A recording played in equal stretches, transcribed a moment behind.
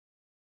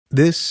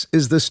This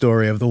is the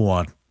story of the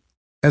one.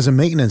 As a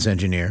maintenance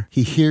engineer,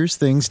 he hears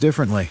things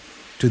differently.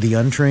 To the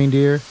untrained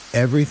ear,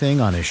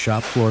 everything on his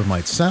shop floor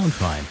might sound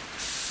fine,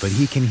 but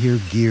he can hear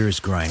gears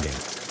grinding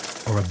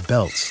or a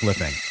belt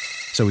slipping.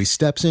 So he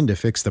steps in to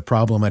fix the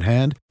problem at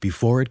hand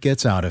before it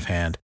gets out of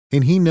hand.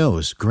 And he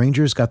knows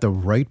Grainger's got the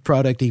right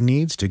product he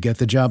needs to get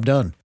the job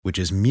done, which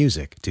is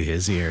music to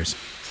his ears.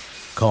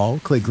 Call,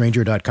 click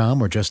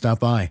Grainger.com, or just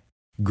stop by.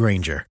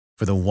 Grainger,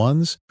 for the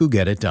ones who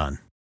get it done.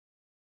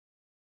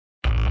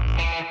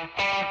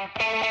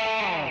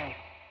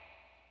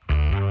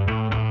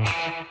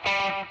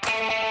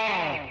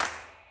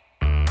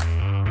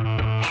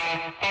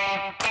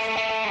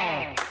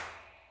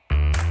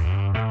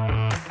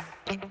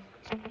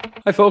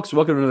 Hi, folks.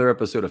 Welcome to another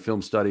episode of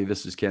Film Study.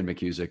 This is Ken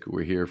McCusick.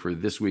 We're here for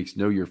this week's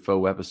Know Your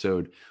Foe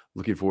episode.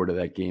 Looking forward to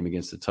that game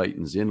against the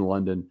Titans in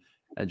London.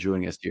 And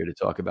joining us here to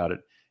talk about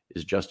it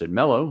is Justin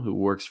Mello, who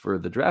works for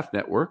the Draft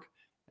Network.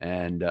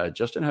 And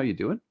Justin, how you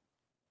doing?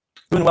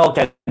 Doing well,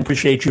 Ken.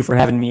 Appreciate you for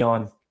having me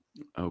on.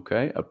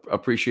 Okay.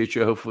 Appreciate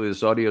you. Hopefully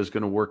this audio is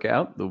going to work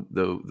out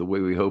the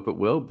way we hope it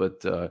will.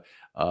 But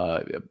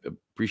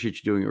appreciate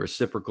you doing a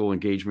reciprocal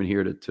engagement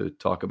here to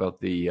talk about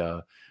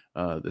the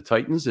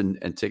Titans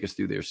and take us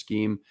through their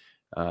scheme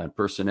and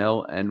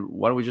personnel. And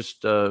why don't we just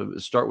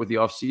start with the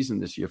offseason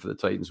this year for the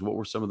Titans? What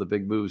were some of the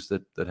big moves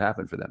that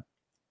happened for them?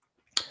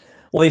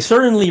 Well, they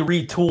certainly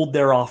retooled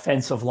their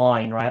offensive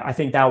line, right? I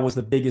think that was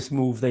the biggest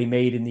move they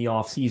made in the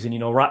offseason. You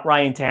know,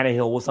 Ryan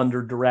Tannehill was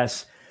under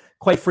duress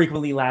quite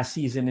frequently last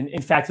season. And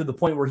in fact, to the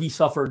point where he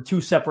suffered two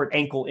separate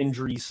ankle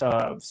injuries,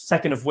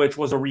 second of which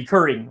was a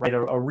recurring, right?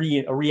 A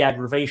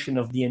re-aggravation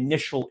of the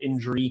initial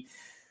injury.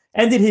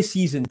 Ended his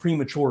season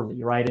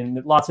prematurely, right?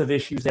 And lots of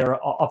issues there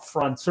up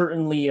front,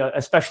 certainly,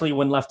 especially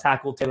when left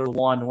tackle Taylor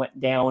Lewan went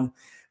down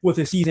with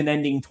a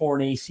season-ending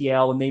torn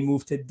ACL, and they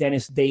moved to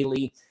Dennis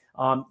Daly,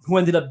 who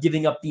ended up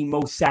giving up the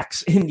most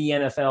sacks in the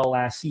NFL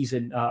last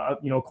season,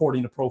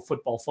 according to Pro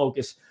Football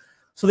Focus.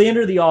 So they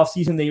entered the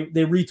offseason,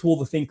 they retooled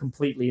the thing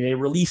completely. They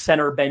released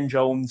center Ben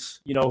Jones,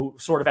 who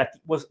sort of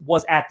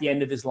was at the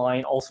end of his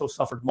line, also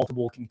suffered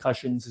multiple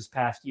concussions this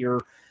past year.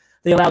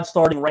 They allowed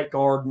starting right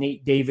guard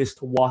Nate Davis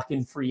to walk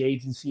in free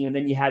agency, and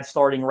then you had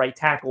starting right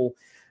tackle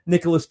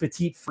Nicholas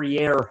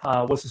Petit-Frere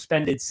was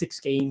suspended 6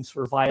 games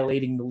for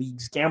violating the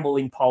league's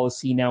gambling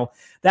policy. Now,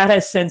 that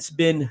has since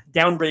been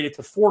downgraded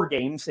to 4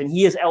 games, and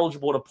he is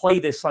eligible to play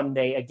this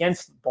Sunday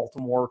against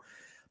Baltimore,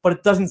 but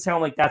it doesn't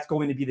sound like that's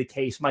going to be the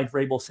case. Mike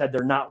Vrabel said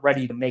they're not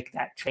ready to make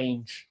that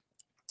change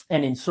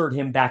and insert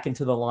him back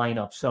into the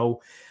lineup.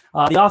 So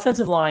the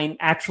offensive line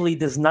actually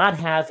does not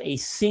have a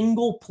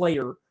single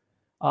player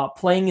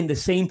playing in the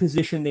same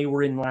position they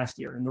were in last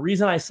year. And the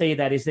reason I say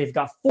that is they've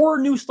got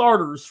 4 new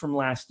starters from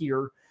last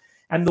year,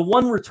 and the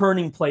one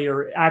returning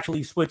player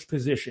actually switched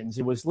positions.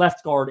 It was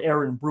left guard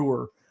Aaron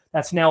Brewer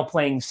that's now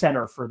playing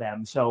center for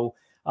them. So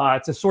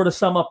to sort of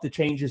sum up the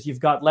changes, you've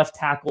got left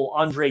tackle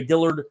Andre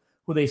Dillard,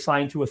 who they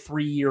signed to a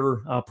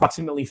 3-year,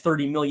 approximately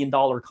 $30 million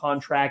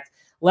contract.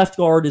 Left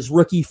guard is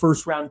rookie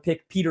first-round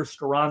pick Peter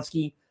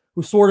Skoronski,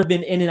 who's sort of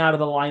been in and out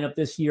of the lineup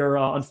this year.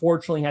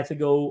 Unfortunately, had to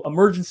go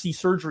emergency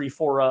surgery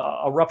for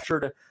a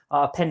ruptured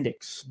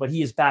appendix, but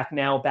he is back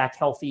now, back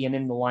healthy and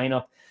in the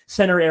lineup.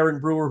 Center Aaron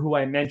Brewer, who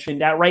I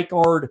mentioned. At right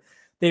guard,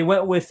 they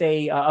went with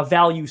a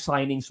value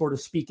signing, sort of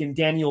speaking.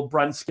 Daniel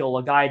Brunskill,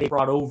 a guy they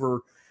brought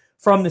over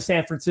from the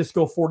San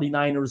Francisco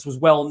 49ers, was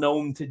well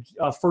known to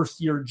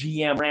first-year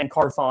GM Ran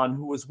Carthon,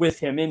 who was with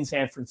him in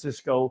San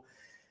Francisco.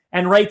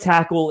 And right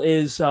tackle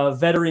is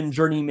veteran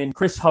journeyman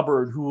Chris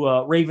Hubbard, who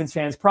Ravens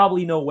fans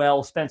probably know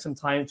well, spent some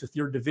time with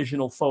your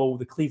divisional foe,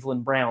 the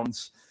Cleveland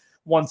Browns,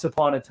 once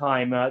upon a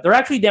time. They're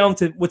actually down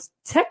to what's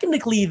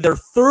technically their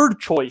third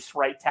choice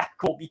right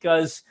tackle,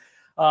 because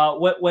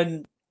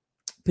when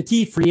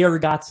Petit-Frere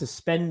got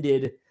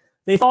suspended,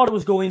 they thought it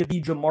was going to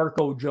be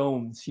Jamarco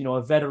Jones,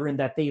 a veteran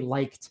that they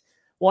liked.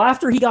 Well,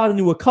 after he got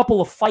into a couple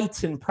of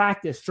fights in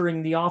practice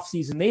during the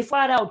offseason, they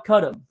flat out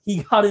cut him. He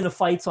got into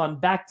fights on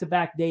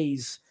back-to-back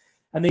days.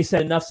 And they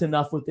said enough's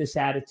enough with this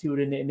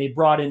attitude, and they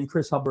brought in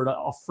Chris Hubbard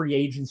off free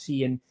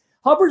agency. And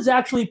Hubbard's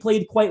actually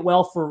played quite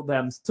well for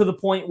them, to the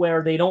point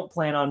where they don't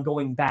plan on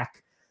going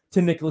back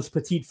to Nicholas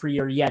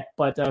Petit-Frere yet.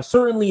 But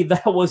certainly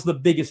that was the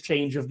biggest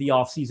change of the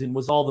offseason,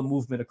 was all the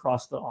movement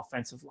across the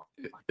offensive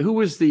line. Who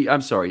was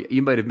I'm sorry,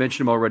 you might have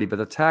mentioned him already, but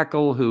the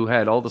tackle who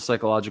had all the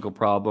psychological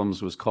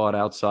problems was caught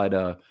outside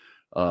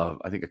I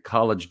think a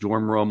college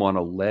dorm room on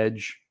a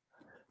ledge,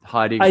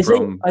 hiding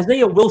from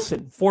Isaiah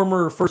Wilson,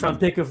 former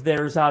first-round pick of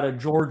theirs out of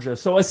Georgia.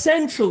 So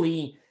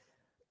essentially,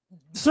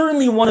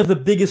 certainly one of the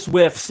biggest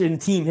whiffs in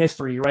team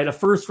history, right? A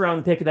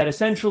first-round pick that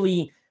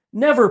essentially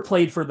never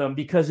played for them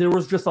because there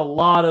was just a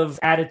lot of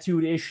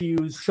attitude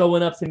issues,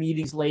 showing up to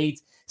meetings late,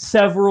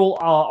 several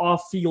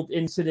off-field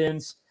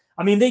incidents.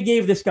 I mean, they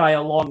gave this guy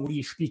a long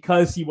leash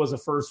because he was a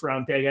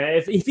first-round pick.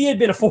 If he had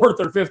been a 4th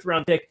or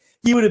 5th-round pick,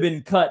 he would have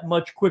been cut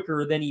much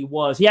quicker than he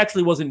was. He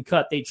actually wasn't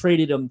cut. They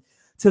traded him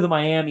to the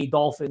Miami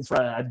Dolphins for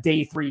a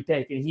day 3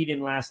 pick, and he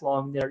didn't last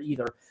long there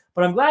either.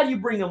 But I'm glad you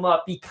bring him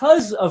up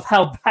because of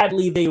how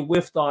badly they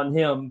whiffed on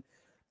him.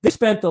 they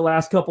spent the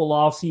last couple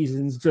off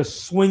seasons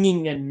just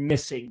swinging and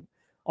missing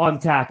on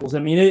tackles. I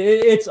mean,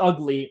 it's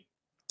ugly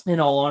in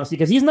all honesty,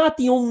 because he's not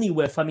the only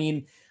whiff. I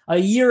mean, a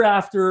year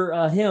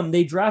after him,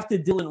 they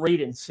drafted Dylan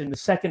Radunz in the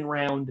second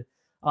round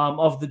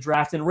of the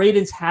draft, and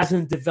Radunz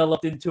hasn't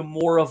developed into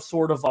more of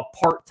sort of a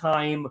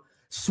part-time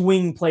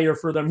swing player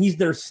for them. He's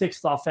their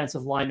 6th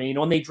offensive lineman. You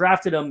know, when they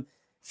drafted him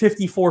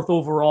 54th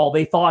overall,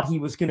 they thought he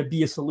was going to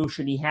be a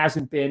solution. He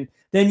hasn't been.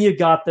 Then you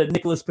got the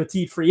Nicholas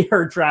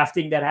Petit-Frere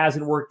drafting that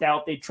hasn't worked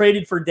out. They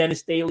traded for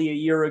Dennis Daly a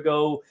year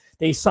ago.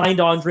 They signed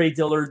Andre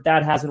Dillard.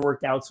 That hasn't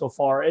worked out so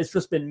far. It's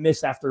just been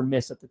miss after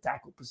miss at the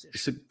tackle position.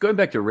 So going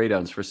back to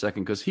Radunz for a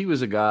second, because he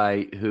was a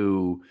guy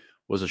who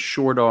was a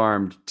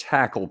short-armed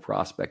tackle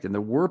prospect, and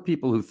there were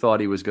people who thought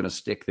he was going to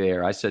stick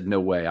there. I said, no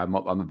way. I'm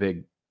a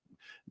big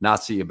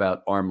Nazi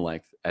about arm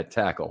length at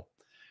tackle.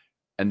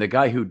 And the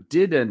guy who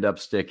did end up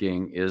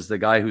sticking is the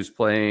guy who's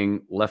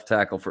playing left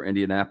tackle for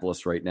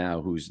Indianapolis right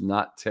now, who's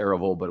not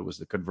terrible, but it was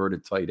the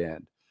converted tight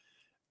end.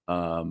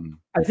 I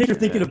think you're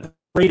thinking of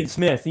Braden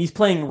Smith. He's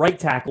playing right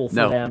tackle for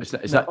them.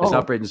 It's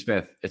not Braden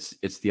Smith.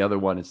 It's the other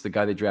one. It's the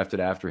guy they drafted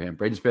after him.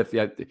 Braden Smith.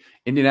 Yeah,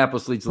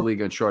 Indianapolis leads the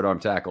league on short arm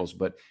tackles,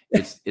 but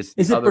it's is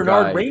it Bernard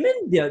guy.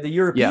 Raymond? Yeah, the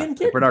European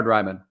kid. Bernard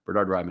Ryman.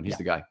 He's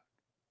the guy.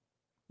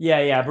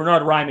 Yeah,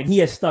 Bernard Ryman. He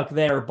has stuck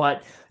there,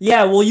 but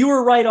yeah, well, you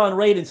were right on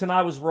Radunz, and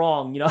I was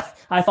wrong. You know,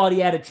 I thought he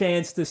had a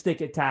chance to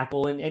stick at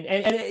tackle, and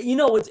you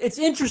know, it's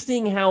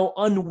interesting how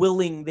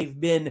unwilling they've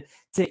been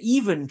to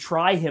even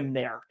try him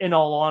there. In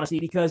all honesty,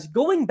 because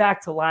going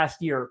back to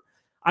last year,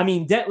 I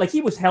mean,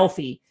 he was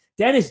healthy.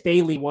 Dennis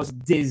Daly was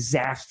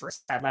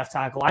disastrous at left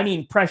tackle. I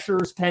mean,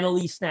 pressures,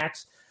 penalties,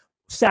 sacks,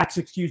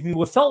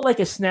 what felt like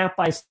a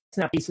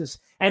snap-by-snap basis.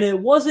 And it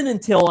wasn't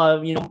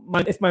until,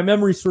 if my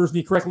memory serves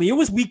me correctly, it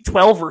was week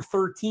 12 or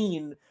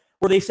 13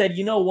 where they said,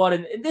 you know what,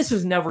 and this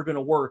is never going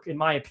to work, in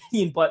my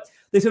opinion, but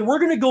they said, we're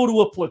going to go to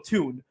a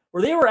platoon,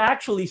 where they were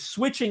actually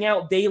switching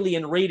out Daly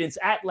and Radunz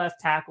at left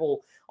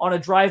tackle on a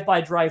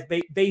drive-by-drive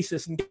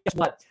basis. And guess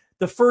what?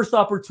 The first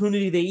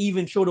opportunity they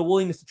even showed a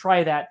willingness to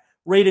try that,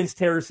 Radunz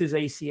tears his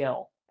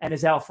ACL and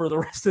is out for the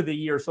rest of the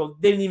year. So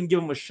they didn't even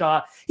give him a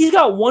shot. He's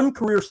got one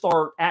career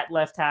start at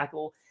left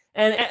tackle.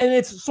 And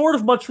it's sort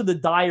of much for the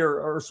dire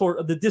or sort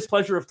of the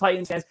displeasure of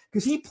Titans fans,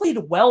 because he played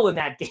well in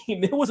that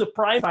game. It was a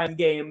primetime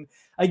game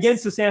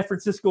against the San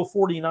Francisco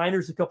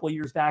 49ers a couple of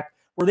years back,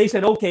 where they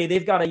said, okay,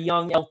 they've got a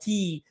young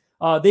LT.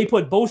 They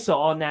put Bosa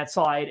on that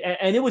side.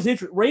 And it was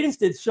interesting. Radunz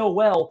did so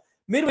well.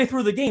 Midway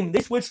through the game,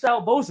 they switched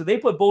out Bosa. They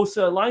put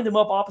Bosa, lined him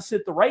up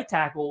opposite the right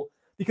tackle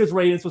because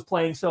Radunz was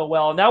playing so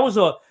well. And that was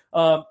a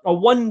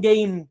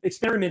one-game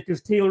experiment,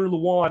 because Taylor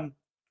Lewan,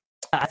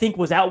 I think,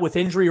 was out with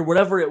injury or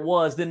whatever it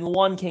was. Then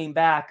Lewan came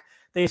back.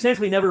 They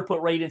essentially never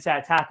put Radunz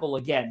at tackle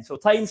again. So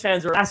Titans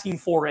fans are asking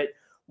for it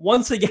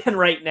once again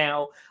right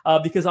now,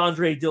 because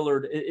Andre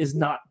Dillard is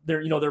not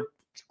their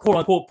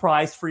quote-unquote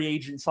prize free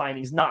agent signing.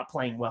 He's not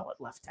playing well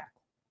at left tackle.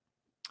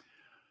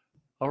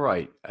 All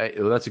right.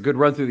 That's a good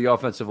run through the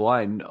offensive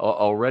line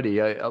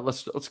already.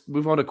 Let's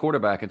move on to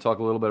quarterback and talk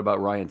a little bit about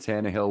Ryan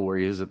Tannehill, where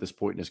he is at this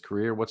point in his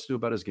career. What's new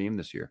about his game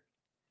this year?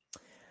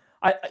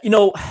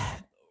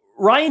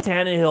 Ryan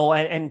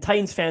Tannehill, and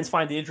Titans fans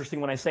find it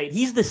interesting when I say it,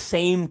 he's the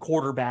same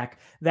quarterback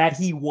that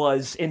he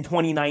was in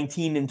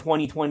 2019 and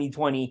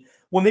 2020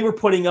 when they were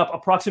putting up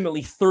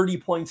approximately 30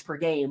 points per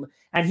game,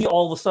 and he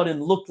all of a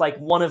sudden looked like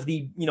one of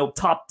the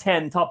top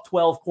 10, top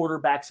 12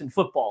 quarterbacks in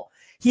football.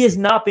 He has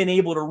not been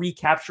able to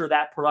recapture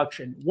that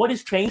production. What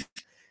has changed,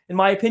 in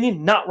my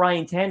opinion? Not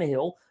Ryan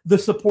Tannehill, the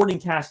supporting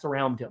cast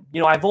around him.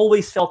 I've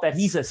always felt that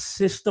he's a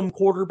system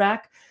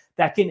quarterback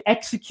that can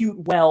execute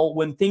well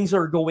when things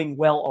are going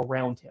well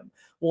around him.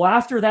 Well,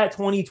 after that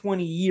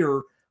 2020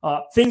 year,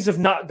 things have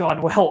not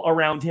gone well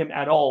around him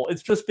at all.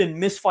 It's just been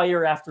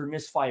misfire after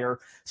misfire,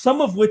 some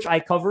of which I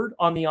covered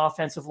on the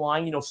offensive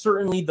line.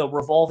 Certainly the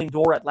revolving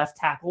door at left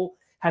tackle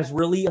has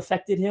really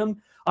affected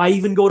him. I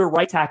even go to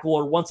right tackle,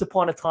 or once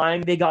upon a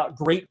time, they got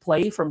great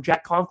play from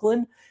Jack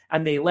Conklin,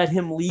 and they let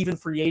him leave in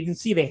free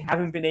agency. They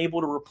haven't been able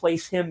to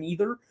replace him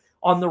either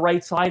on the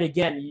right side.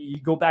 Again, you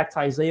go back to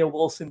Isaiah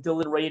Wilson,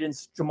 Dylan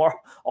Radunz,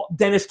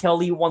 Dennis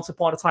Kelly, once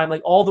upon a time,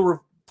 like all the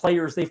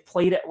players they've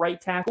played at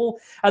right tackle.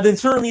 And then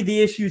certainly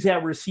the issues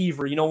at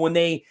receiver. When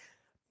they,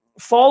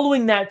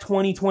 following that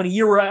 2020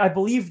 year, where I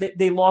believe that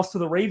they lost to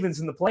the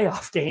Ravens in the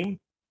playoff game,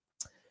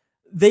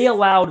 they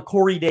allowed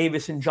Corey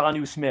Davis and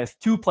Jonnu Smith,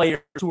 two players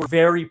who were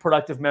very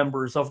productive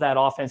members of that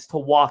offense, to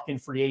walk in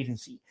free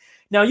agency.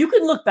 Now, you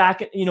can look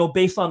back at,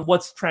 based on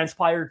what's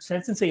transpired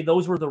since, and say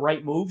those were the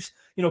right moves.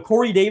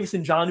 Corey Davis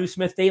and Jonnu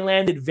Smith, they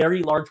landed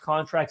very large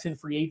contracts in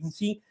free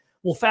agency.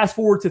 Well, fast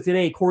forward to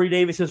today, Corey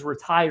Davis is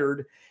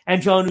retired,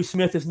 and Jonnu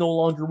Smith is no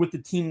longer with the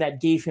team that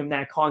gave him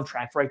that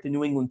contract, right? The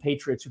New England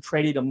Patriots, who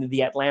traded him to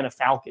the Atlanta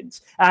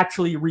Falcons,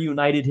 actually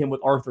reunited him with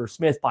Arthur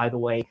Smith, by the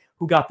way,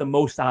 who got the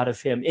most out of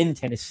him in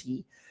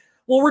Tennessee.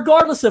 Well,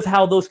 regardless of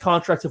how those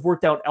contracts have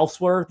worked out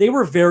elsewhere, they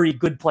were very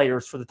good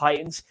players for the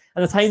Titans,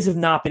 and the Titans have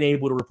not been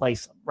able to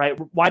replace them, right?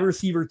 Wide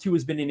receiver 2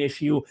 has been an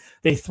issue.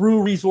 They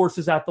threw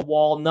resources at the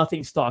wall.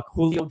 Nothing stuck.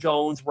 Julio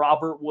Jones,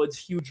 Robert Woods,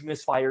 huge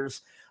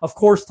misfires. Of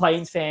course,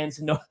 Titans fans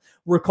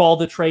recall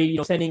the trade,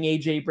 sending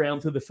A.J. Brown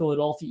to the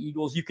Philadelphia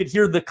Eagles. You could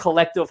hear the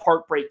collective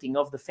heartbreaking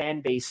of the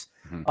fan base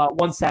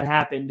once that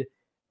happened.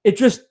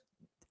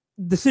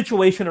 The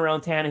situation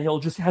around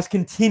Tannehill just has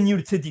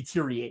continued to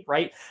deteriorate,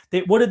 right?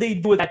 What did they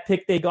do with that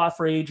pick they got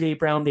for A.J.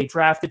 Brown? They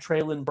drafted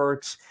Treylon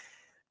Burks.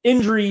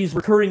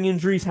 Recurring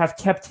injuries have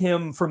kept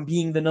him from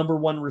being the number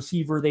one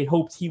receiver they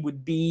hoped he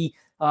would be.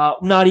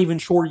 Not even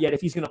sure yet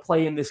if he's going to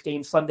play in this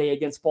game Sunday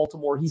against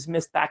Baltimore. He's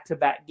missed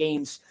back-to-back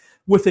games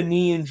with a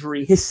knee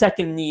injury, his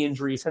second knee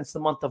injury since the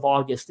month of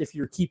August, if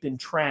you're keeping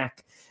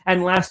track.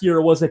 And last year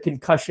it was a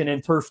concussion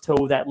and turf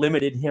toe that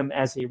limited him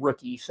as a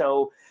rookie.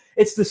 So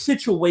it's the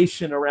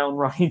situation around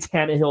Ryan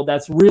Tannehill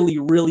that's really,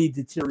 really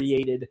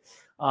deteriorated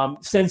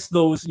since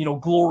those,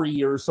 glory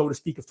years, so to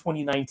speak, of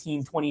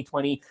 2019,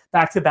 2020,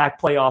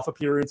 back-to-back playoff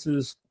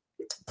appearances,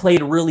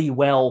 played really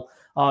well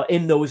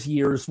in those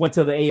years, went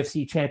to the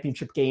AFC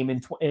Championship game in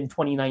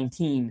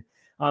 2019.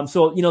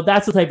 So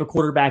that's the type of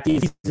quarterback he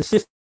is. He's a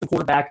system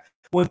quarterback.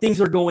 When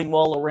things are going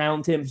well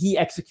around him, he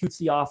executes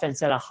the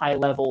offense at a high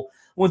level.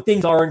 When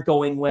things aren't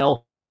going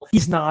well,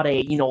 he's not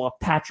a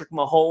Patrick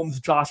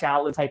Mahomes, Josh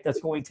Allen type that's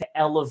going to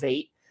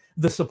elevate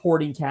the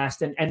supporting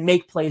cast and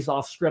make plays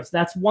off scripts.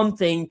 That's one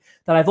thing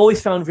that I've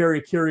always found very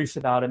curious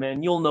about him.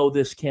 And you'll know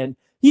this, Ken.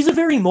 He's a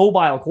very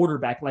mobile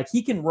quarterback. Like,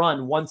 he can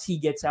run once he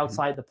gets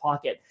outside the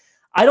pocket.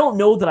 I don't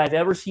know that I've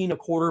ever seen a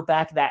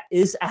quarterback that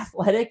is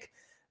athletic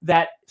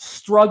that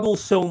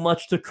struggles so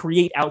much to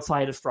create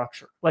outside of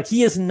structure. Like,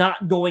 he is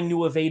not going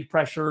to evade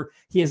pressure.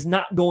 He is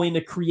not going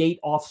to create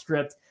off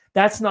script.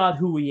 That's not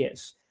who he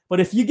is. But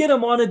if you get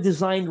him on a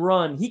designed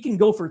run, he can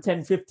go for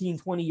 10, 15,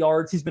 20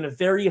 yards. He's been a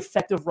very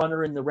effective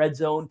runner in the red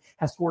zone,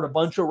 has scored a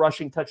bunch of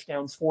rushing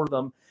touchdowns for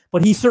them.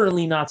 But he's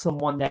certainly not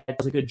someone that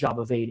does a good job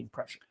evading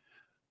pressure.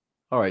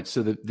 All right.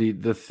 So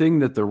the thing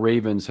that the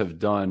Ravens have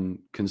done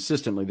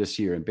consistently this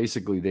year, and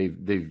basically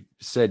they've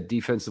said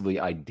defensively,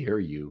 I dare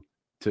you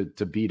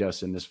to beat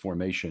us in this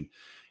formation,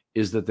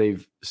 is that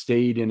they've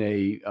stayed in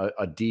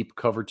a deep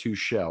cover two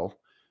shell.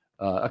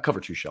 A cover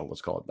two shell, let's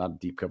call it, not a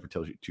deep cover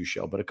two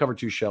shell, but a cover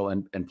two shell,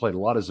 and played a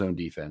lot of zone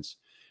defense.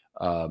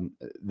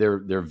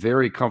 They're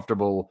very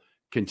comfortable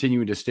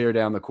continuing to stare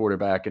down the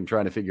quarterback and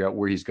trying to figure out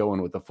where he's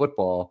going with the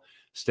football,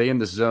 stay in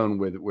the zone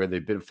where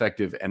they've been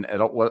effective. And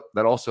what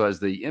that also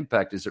has the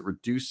impact is it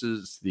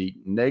reduces the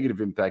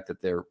negative impact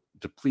that their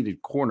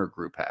depleted corner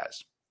group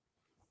has,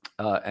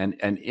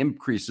 and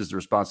increases the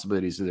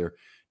responsibilities of their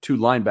two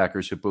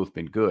linebackers who've both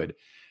been good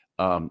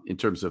in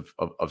terms of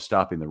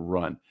stopping the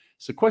run.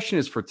 So the question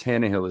is for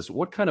Tannehill is,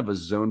 what kind of a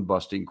zone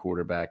busting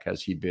quarterback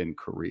has he been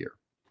career?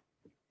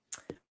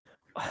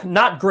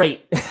 Not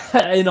great,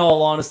 in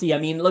all honesty. I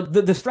mean, look,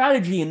 the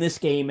strategy in this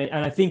game, and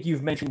I think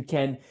you've mentioned,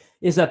 Ken,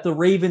 is that the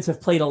Ravens have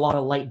played a lot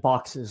of light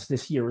boxes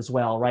this year as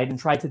well, right? And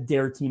tried to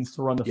dare teams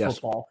to run the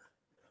football.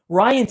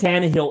 Ryan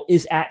Tannehill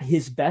is at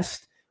his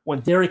best when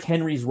Derrick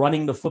Henry's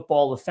running the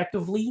football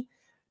effectively.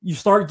 You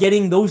start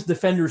getting those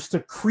defenders to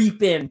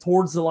creep in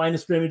towards the line of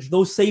scrimmage.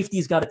 Those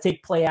safeties got to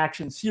take play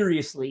action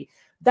seriously.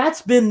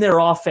 That's been their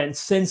offense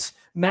since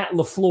Matt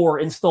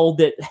LaFleur installed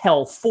it,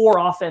 4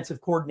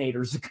 offensive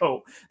coordinators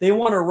ago. They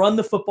want to run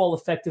the football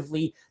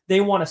effectively.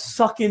 They want to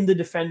suck in the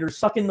defenders,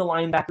 suck in the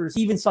linebackers,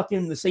 even suck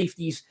in the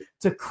safeties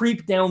to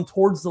creep down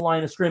towards the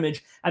line of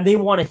scrimmage, and they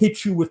want to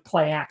hit you with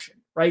play action,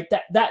 right?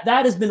 That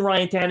has been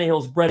Ryan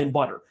Tannehill's bread and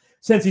butter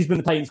since he's been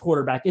the Titans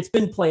quarterback. It's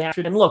been play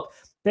action. And look,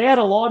 they had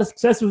a lot of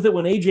success with it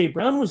when A.J.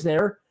 Brown was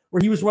there,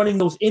 where he was running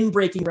those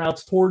in-breaking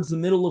routes towards the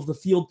middle of the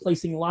field,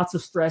 placing lots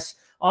of stress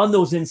on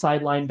those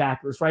inside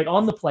linebackers, right?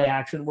 On the play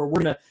action, where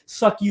we're going to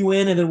suck you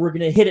in and then we're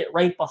going to hit it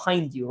right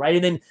behind you, right?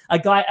 And then a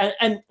guy,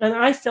 and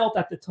I felt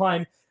at the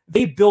time,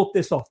 they built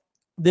this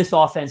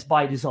offense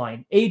by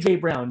design. A.J.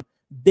 Brown,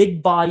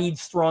 big-bodied,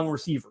 strong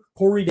receiver.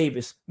 Corey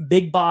Davis,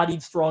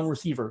 big-bodied, strong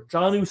receiver.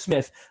 Jonnu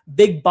Smith,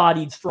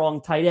 big-bodied,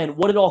 strong tight end.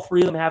 What did all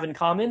three of them have in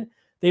common?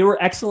 They were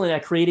excellent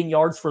at creating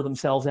yards for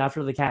themselves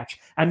after the catch,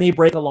 and they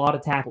break a lot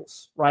of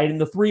tackles, right?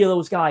 And the three of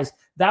those guys,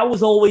 that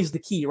was always the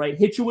key, right?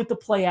 Hit you with the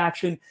play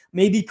action,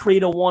 maybe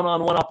create a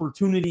one-on-one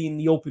opportunity in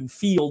the open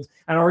field,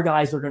 and our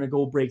guys are going to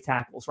go break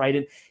tackles, right?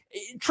 And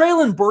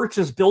Treylon Burks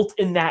is built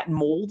in that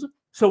mold,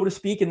 so to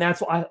speak, and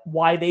that's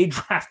why they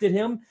drafted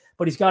him.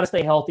 But he's got to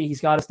stay healthy.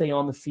 He's got to stay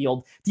on the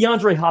field.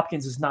 DeAndre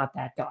Hopkins is not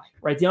that guy,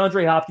 right?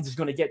 DeAndre Hopkins is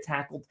going to get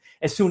tackled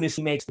as soon as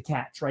he makes the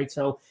catch, right?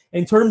 So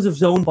in terms of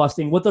zone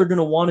busting, what they're going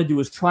to want to do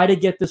is try to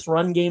get this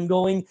run game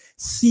going,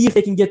 see if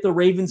they can get the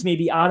Ravens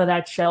maybe out of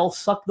that shell,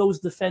 suck those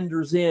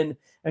defenders in,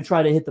 and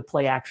try to hit the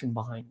play action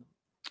behind them.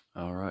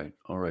 All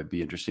right.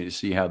 Be interesting to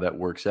see how that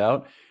works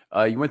out.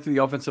 You went through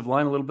the offensive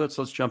line a little bit,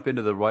 so let's jump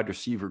into the wide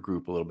receiver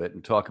group a little bit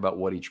and talk about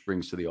what each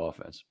brings to the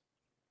offense.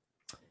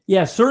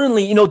 Yeah,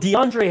 certainly.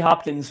 DeAndre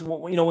Hopkins,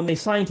 when they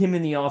signed him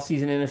in the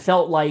offseason, and it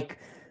felt like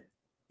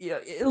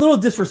a little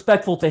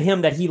disrespectful to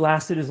him that he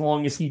lasted as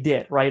long as he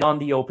did, right, on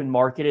the open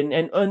market.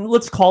 And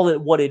let's call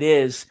it what it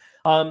is.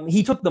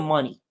 He took the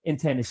money in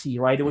Tennessee,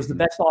 right? It was the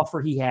best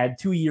offer he had,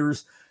 2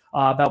 years,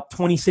 about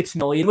 $26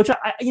 million, which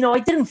I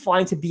didn't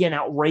find to be an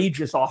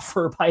outrageous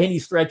offer by any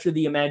stretch of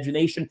the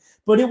imagination,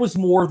 but it was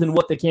more than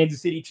what the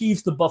Kansas City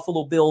Chiefs, the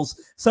Buffalo Bills,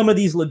 some of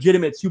these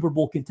legitimate Super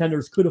Bowl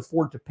contenders could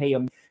afford to pay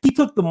him. He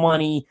took the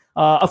money.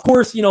 Of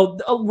course, a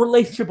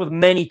relationship with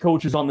many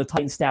coaches on the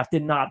Titans staff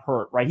did not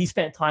hurt, right? He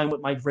spent time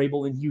with Mike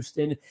Vrabel in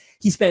Houston.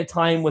 He spent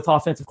time with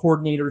offensive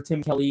coordinator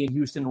Tim Kelly in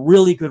Houston.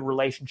 Really good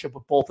relationship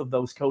with both of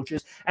those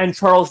coaches. And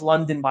Charles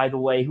London, by the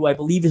way, who I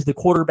believe is the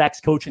quarterback's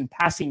coach and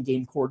passing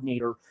game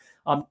coordinator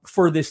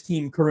for this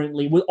team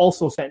currently,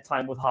 also spent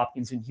time with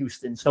Hopkins in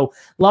Houston. So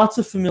lots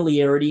of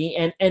familiarity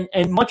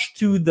and much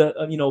to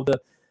the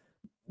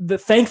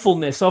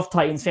thankfulness of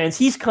Titans fans.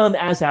 He's come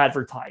as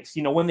advertised.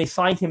 When they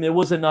signed him, it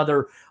was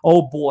another,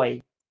 oh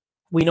boy,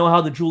 we know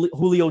how the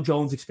Julio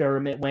Jones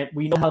experiment went.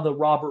 We know how the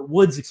Robert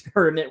Woods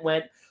experiment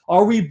went.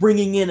 Are we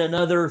bringing in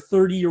another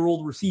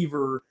 30-year-old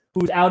receiver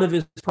who's out of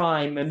his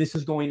prime and this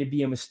is going to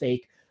be a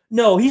mistake?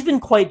 No, he's been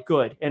quite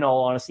good, in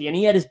all honesty. And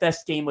he had his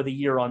best game of the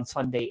year on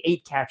Sunday,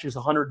 8 catches,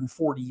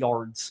 140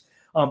 yards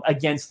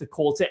against the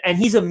Colts. And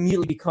he's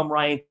immediately become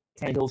Ryan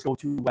Tannehill's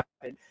go-to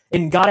weapon.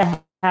 In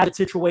gotta-have-it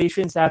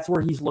situations, that's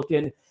where he's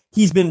looking.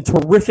 He's been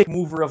terrific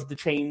mover of the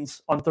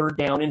chains on third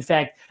down. In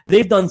fact,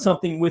 they've done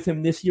something with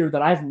him this year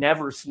that I've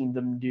never seen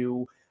them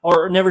do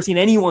or never seen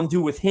anyone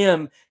do with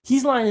him.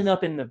 He's lining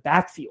up in the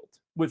backfield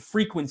with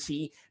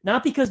frequency,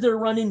 not because they're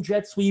running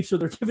jet sweeps or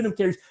they're giving him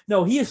carries.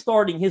 No, he is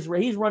starting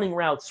he's running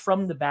routes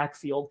from the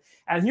backfield.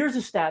 And here's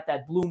a stat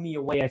that blew me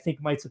away. I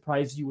think might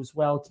surprise you as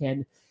well,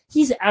 Ken.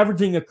 He's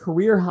averaging a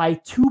career high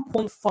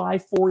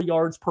 2.54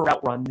 yards per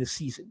route run this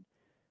season.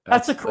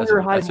 That's a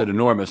career high. That's an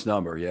enormous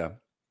number. Yeah.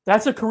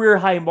 That's a career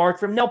high mark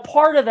for him. Now,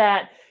 part of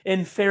that,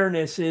 in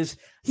fairness, is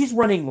he's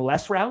running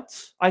less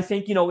routes. I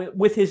think,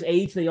 with his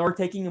age, they are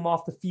taking him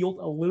off the field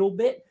a little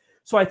bit.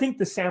 So I think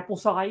the sample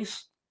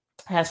size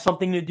has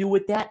something to do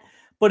with that,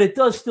 but it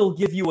does still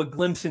give you a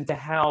glimpse into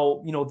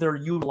how, they're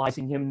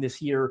utilizing him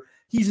this year.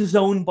 He's a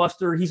zone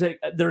buster.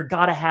 They're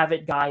gotta have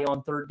it guy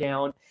on third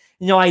down.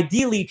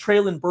 Ideally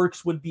Treylon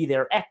Burks would be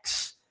their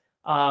X.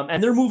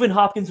 And they're moving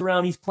Hopkins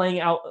around. He's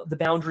playing out the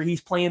boundary.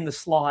 He's playing the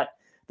slot.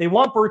 They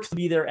want Burks to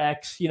be their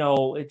X.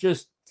 It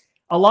just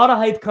a lot of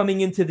hype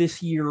coming into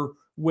this year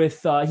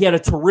with, he had a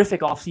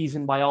terrific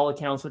offseason by all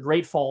accounts, a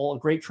great fall, a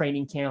great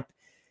training camp.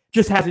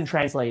 Just hasn't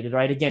translated,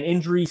 right? Again,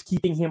 injuries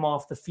keeping him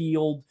off the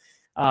field.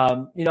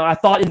 I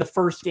thought in the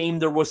first game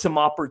there was some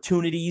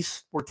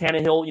opportunities where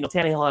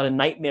Tannehill had a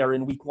nightmare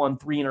in week 1,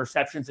 3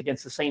 interceptions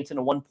against the Saints in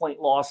a 1-point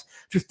loss.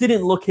 Just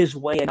didn't look his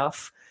way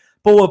enough.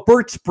 But what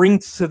Burks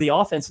brings to the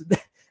offense,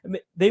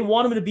 they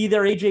want him to be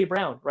their A.J.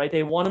 Brown, right?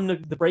 They want him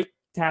to break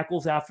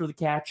tackles after the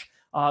catch.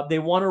 They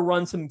want to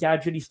run some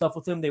gadgety stuff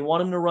with him. They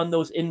want him to run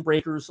those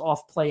in-breakers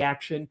off play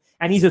action.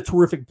 And he's a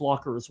terrific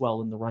blocker as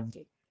well in the run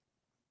game.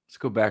 Let's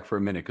go back for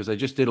a minute because I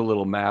just did a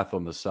little math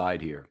on the side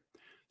here.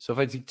 So if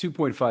I take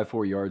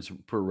 2.54 yards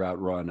per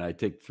route run, I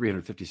take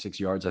 356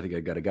 yards. I think I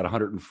got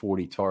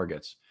 140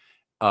 targets,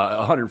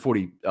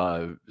 140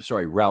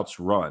 routes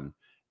run.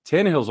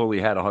 Tannehill's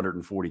only had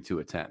 142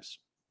 attempts.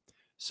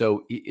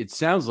 So it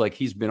sounds like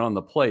he's been on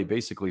the play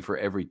basically for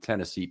every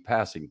Tennessee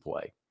passing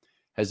play.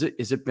 Has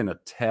it been a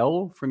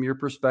tell from your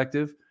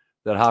perspective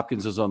that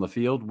Hopkins is on the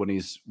field when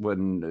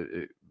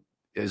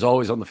is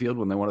always on the field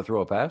when they want to throw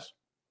a pass?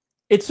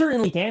 It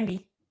certainly can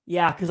be.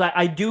 Yeah, because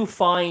I do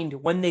find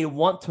when they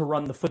want to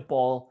run the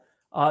football,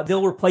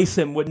 they'll replace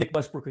him with Nick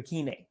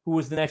Westbrook-Ikhine, who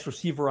was the next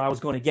receiver I was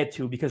going to get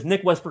to, because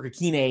Nick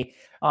Westbrook-Ikhine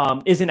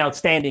is an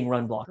outstanding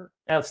run blocker.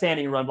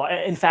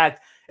 In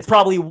fact,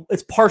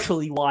 it's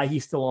partially why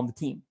he's still on the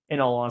team, in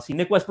all honesty.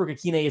 Nick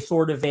Westbrook-Ikhine is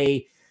sort of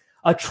a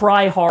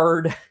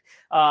try-hard,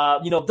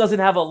 doesn't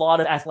have a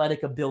lot of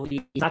athletic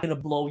ability. He's not going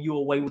to blow you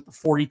away with the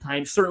 40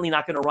 times, certainly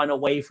not going to run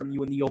away from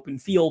you in the open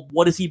field.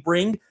 What does he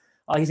bring?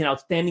 He's an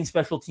outstanding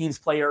special teams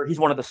player. He's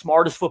one of the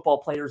smartest football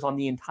players on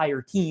the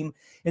entire team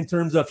in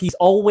terms of he's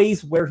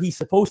always where he's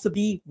supposed to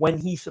be when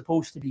he's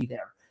supposed to be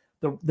there.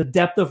 The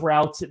depth of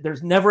routes,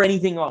 there's never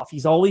anything off.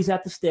 He's always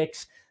at the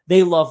sticks.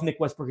 They love Nick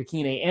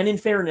Westbrook-Ikhine. And in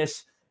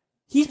fairness,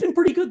 he's been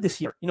pretty good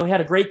this year. He had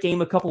a great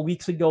game a couple of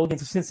weeks ago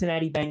against the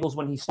Cincinnati Bengals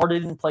when he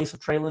started in place of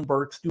Treylon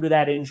Burks due to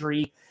that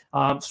injury.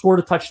 Scored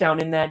a touchdown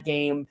in that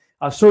game.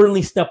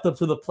 Certainly stepped up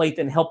to the plate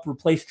and helped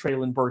replace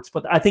Treylon Burks.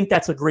 But I think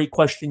that's a great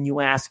question you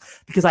ask,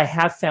 because I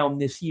have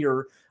found this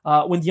year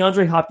when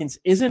DeAndre Hopkins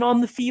isn't on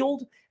the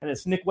field and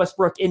it's Nick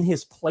Westbrook in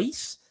his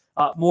place,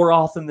 more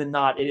often than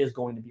not, it is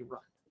going to be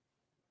run.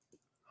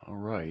 All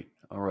right.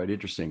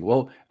 Interesting.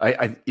 Well,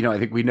 I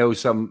think we know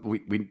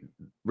we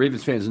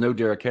Ravens fans know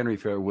Derrick Henry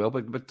fairly well,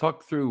 but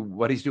talk through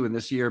what he's doing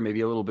this year,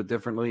 maybe a little bit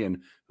differently,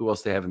 and who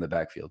else they have in the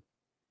backfield.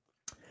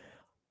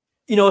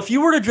 If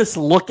you were to just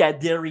look at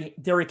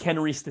Derrick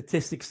Henry's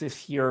statistics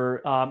this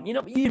year,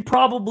 you'd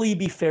probably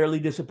be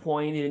fairly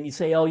disappointed, and you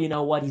say, oh, you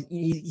know what,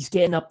 he's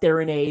getting up there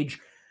in age.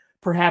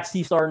 Perhaps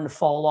he's starting to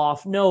fall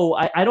off. No,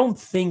 I don't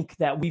think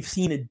that we've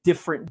seen a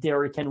different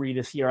Derrick Henry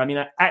this year. I mean,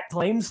 at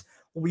times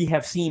we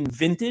have seen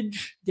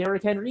vintage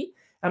Derrick Henry,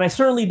 and I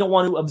certainly don't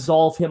want to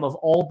absolve him of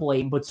all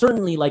blame, but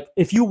certainly, like,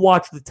 if you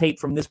watch the tape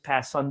from this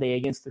past Sunday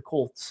against the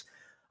Colts,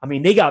 I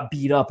mean, they got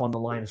beat up on the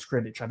line of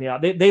scrimmage. I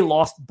mean, they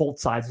lost both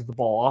sides of the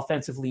ball,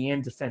 offensively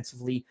and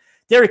defensively.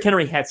 Derrick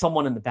Henry had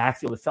someone in the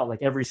backfield that felt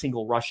like every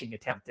single rushing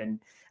attempt. And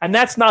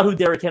that's not who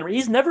Derrick Henry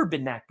is. He's never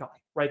been that guy,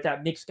 right?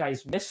 That makes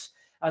guys miss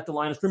at the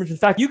line of scrimmage. In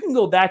fact, you can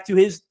go back to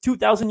his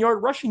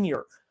 2,000-yard rushing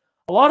year.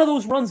 A lot of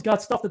those runs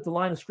got stuffed at the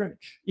line of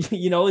scrimmage.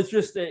 It's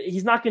just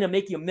he's not going to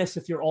make you miss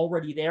if you're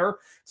already there.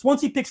 So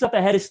once he picks up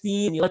a head of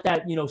steam and you let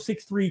that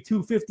 6'3",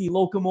 250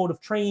 locomotive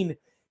train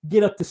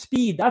get up to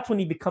speed, that's when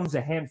he becomes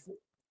a handful,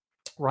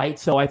 right?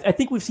 So I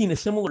think we've seen a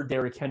similar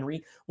Derrick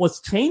Henry.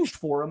 What's changed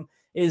for him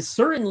is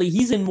certainly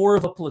he's in more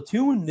of a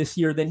platoon this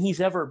year than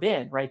he's ever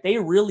been, right? They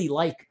really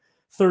like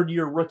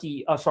third-round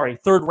rookie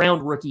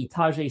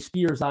Tyjae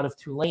Spears out of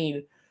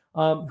Tulane,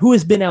 who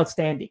has been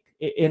outstanding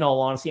in all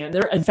honesty. And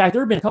in fact,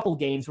 there have been a couple of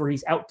games where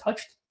he's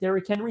out-touched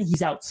Derrick Henry.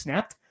 He's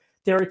out-snapped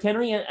Derrick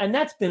Henry, and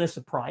that's been a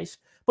surprise.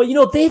 But,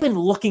 they've been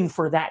looking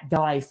for that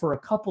guy for a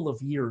couple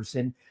of years,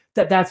 and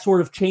that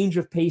sort of change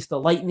of pace, the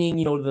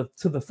lightning,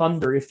 to the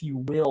thunder, if you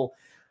will.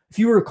 If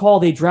you recall,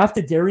 they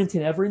drafted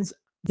Darrington Evans,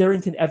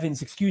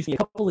 a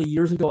couple of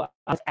years ago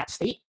at App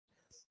State.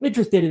 It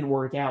just didn't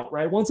work out,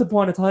 right? Once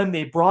upon a time,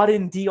 they brought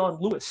in Dion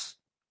Lewis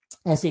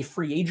as a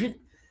free agent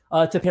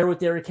to pair with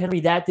Derrick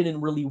Henry. That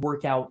didn't really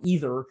work out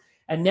either.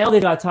 And now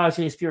they've got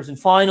Tyjae Spears, and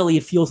finally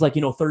it feels like,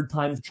 third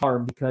time's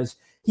charm, because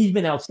he's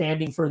been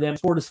outstanding for them.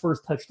 Scored his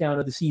first touchdown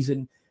of the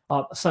season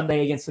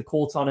Sunday against the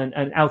Colts on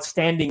an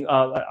outstanding,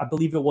 I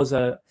believe it was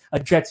a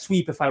jet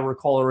sweep, if I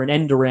recall, or an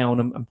end around.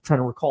 I'm trying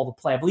to recall the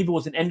play. I believe it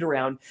was an end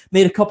around.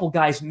 Made a couple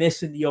guys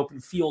miss in the open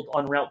field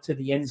en route to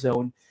the end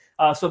zone.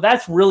 So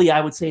that's really,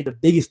 I would say, the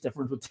biggest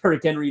difference with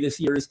Derrick Henry this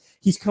year is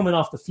he's coming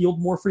off the field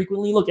more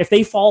frequently. Look, if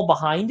they fall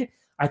behind,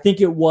 I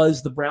think it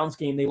was the Browns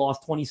game, they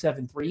lost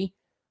 27-3.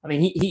 I mean,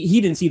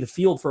 he didn't see the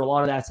field for a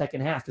lot of that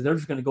second half because they're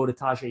just going to go to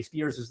Tyjae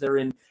Spears as they're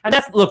in. And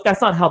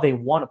that's not how they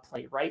want to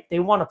play, right? They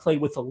want to play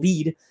with a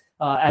lead,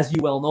 as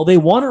you well know. They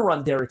want to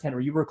run Derrick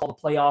Henry. You recall the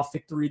playoff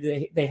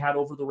victory they had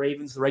over the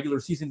Ravens, the regular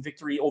season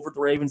victory over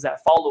the Ravens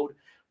that followed,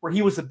 where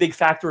he was a big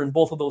factor in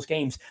both of those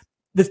games.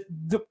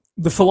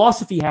 The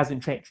philosophy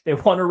hasn't changed. They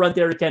want to run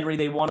Derrick Henry.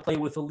 They want to play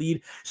with a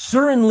lead.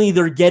 Certainly,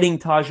 they're getting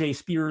Tyjae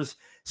Spears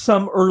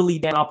some early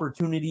down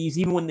opportunities.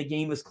 Even when the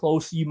game is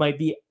close, you might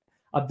be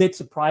a bit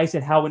surprised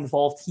at how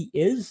involved he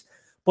is.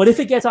 But if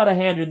it gets out of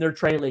hand and they're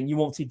trailing, you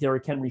won't see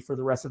Derrick Henry for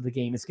the rest of the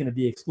game. It's going to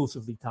be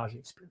exclusively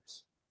Tyjae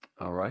Spears.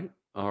 All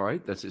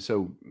right. That's it.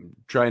 So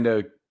trying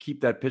to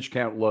keep that pitch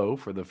count low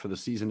for the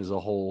season as a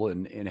whole.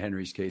 In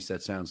Henry's case,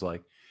 that sounds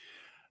like.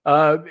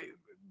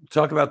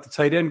 Talk about the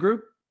tight end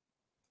group.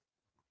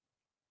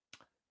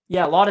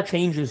 Yeah, a lot of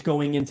changes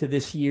going into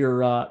this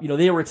year.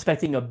 They were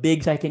expecting a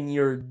big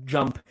second-year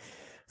jump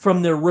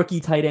from their rookie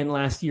tight end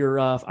last year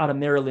out of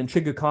Maryland,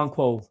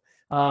 Chigakonkwo.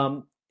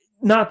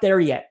 Not there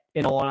yet.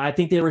 I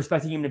think they were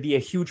expecting him to be a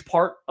huge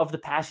part of the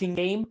passing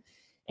game,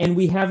 and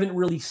we haven't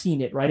really seen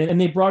it, right? And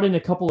they brought in a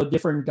couple of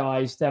different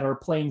guys that are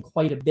playing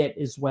quite a bit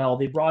as well.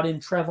 They brought in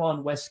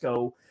Trevon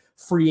Wesco,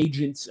 free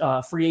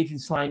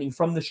agent signing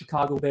from the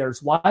Chicago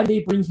Bears. Why did they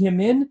bring him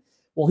in?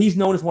 Well, he's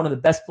known as one of the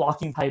best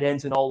blocking tight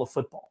ends in all of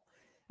football.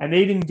 And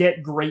they didn't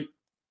get great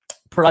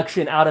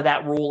production out of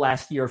that role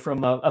last year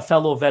from a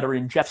fellow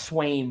veteran, Jeff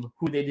Swaim,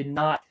 who they did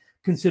not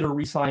consider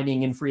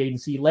re-signing in free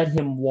agency, let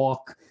him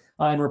walk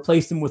and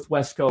replaced him with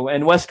Wesco.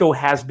 And Wesco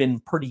has been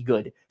pretty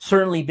good,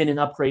 certainly been an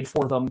upgrade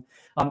for them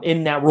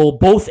in that role,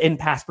 both in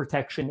pass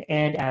protection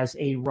and as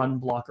a run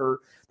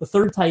blocker. The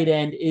third tight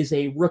end is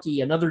a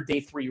rookie, another day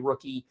 3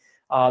 rookie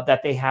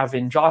that they have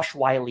in Josh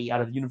Wiley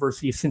out of the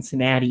University of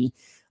Cincinnati.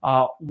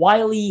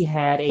 Wiley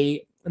had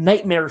a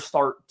nightmare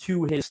start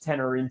to his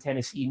tenure in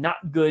Tennessee.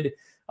 Not good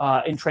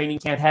in training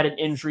camp, had an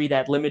injury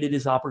that limited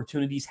his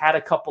opportunities, had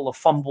a couple of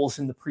fumbles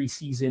in the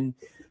preseason,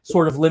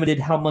 sort of limited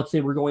how much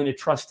they were going to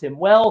trust him.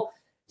 Well,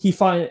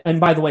 and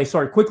by the way,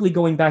 quickly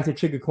going back to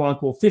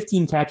Chigakonkwo,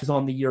 15 catches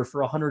on the year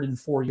for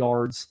 104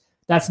 yards.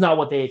 That's not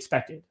what they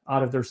expected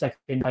out of their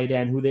second tight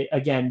end, who they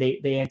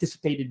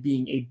anticipated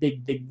being a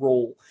big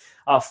role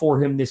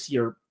for him this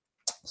year.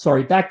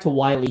 Back to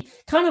Wiley.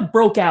 Kind of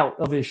broke out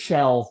of his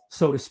shell,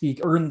 so to speak,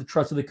 earned the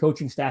trust of the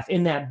coaching staff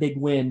in that big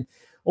win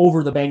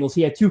over the Bengals.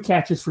 He had 2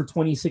 catches for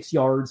 26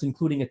 yards,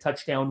 including a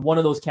touchdown. One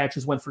of those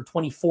catches went for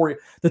 24.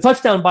 The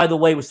touchdown, by the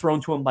way, was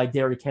thrown to him by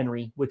Derrick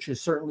Henry, which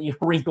is certainly a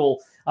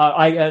wrinkle.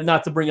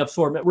 Not to bring up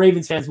sore, but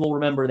Ravens fans will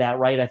remember that,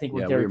 right? I think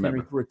Derrick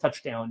Henry threw a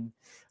touchdown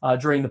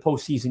during the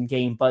postseason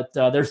game, but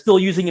they're still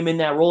using him in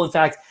that role. In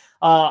fact,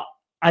 I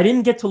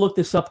didn't get to look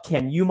this up,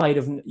 Ken. You might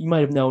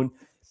have known.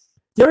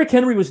 Derrick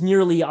Henry was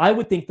nearly, I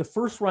would think, the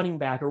first running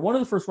back or one of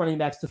the first running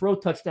backs to throw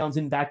touchdowns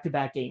in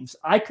back-to-back games.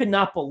 I could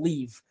not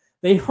believe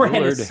they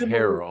ran a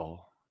similar. Harrell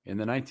in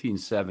the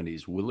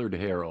 1970s. Willard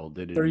Harrell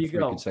did it in 3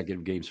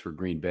 consecutive games for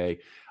Green Bay.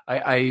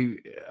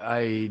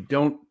 I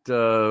don't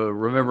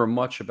remember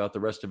much about the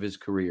rest of his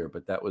career,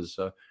 but that was.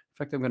 In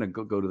fact, I'm going to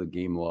go to the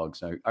game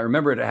logs. I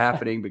remember it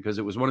happening because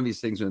it was one of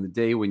these things in the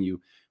day when you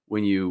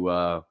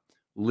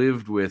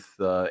lived with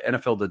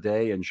NFL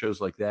Today and shows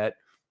like that.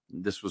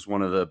 This was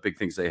one of the big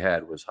things they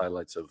had was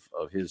highlights of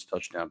his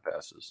touchdown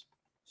passes.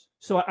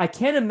 So I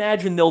can't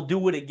imagine they'll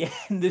do it again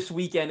this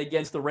weekend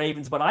against the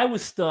Ravens, but I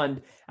was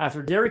stunned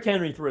after Derrick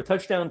Henry threw a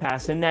touchdown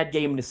pass in that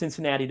game to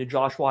Cincinnati to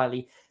Josh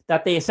Whyle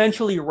that they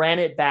essentially ran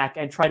it back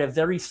and tried a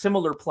very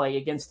similar play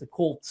against the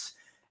Colts.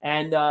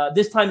 And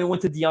this time it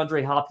went to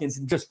DeAndre Hopkins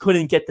and just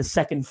couldn't get the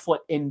second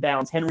foot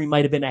inbounds. Henry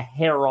might have been a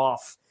hair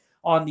off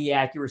on the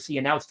accuracy,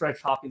 and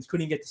outstretched Hopkins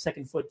couldn't get the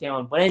second foot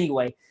down. But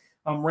anyway,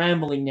 I'm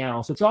rambling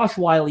now. So Josh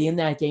Whyle in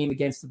that game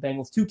against the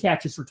Bengals, 2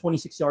 catches for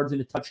 26 yards and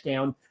a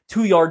touchdown,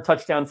 2-yard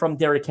touchdown from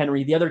Derrick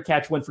Henry. The other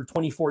catch went for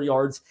 24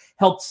 yards,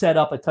 helped set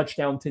up a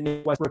touchdown to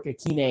Nick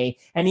Westbrook-Ikhine.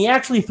 And he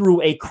actually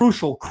threw a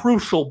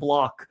crucial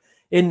block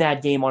in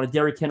that game on a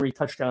Derrick Henry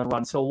touchdown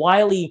run. So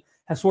Whyle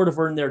has sort of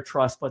earned their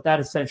trust, but that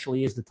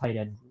essentially is the tight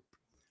end group.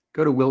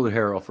 Go to Willard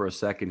Harrell for a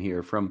second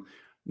here. From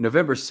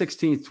November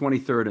 16th,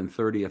 23rd, and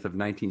 30th of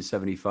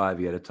 1975,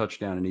 he had a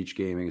touchdown in each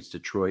game against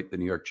Detroit, the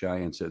New York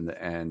Giants, and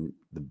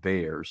the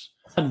Bears.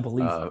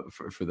 Unbelievable.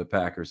 For the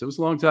Packers. It was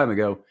a long time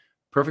ago.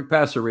 Perfect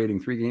passer rating,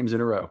 3 games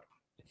in a row.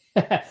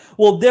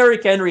 Well,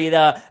 Derrick Henry,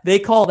 they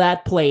call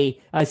that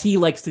play, as he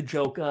likes to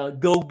joke,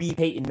 go be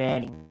Peyton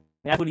Manning.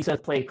 That's what he says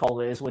play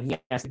call is when he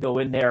has to go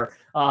in there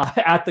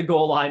at the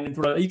goal line and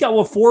throw. He's got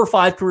 4 or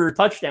 5 career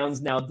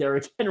touchdowns now,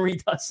 Derrick Henry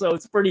does. So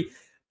it's pretty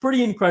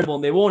incredible,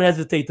 and they won't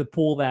hesitate to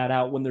pull that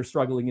out when they're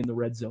struggling in the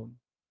red zone.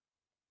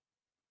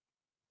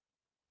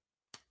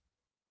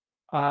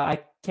 I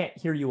can't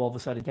hear you all of a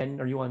sudden.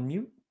 Ken, are you on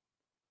mute?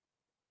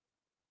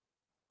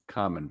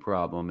 Common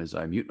problem is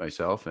I mute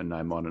myself and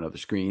I'm on another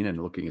screen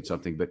and looking at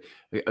something, but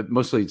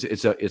mostly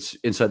it's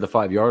inside the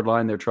 5-yard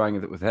line. They're trying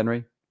it with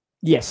Henry.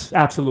 Yes,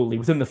 absolutely.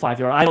 Within the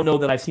 5-yard. I don't know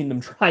that I've seen them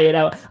try it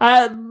out.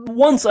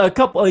 Once a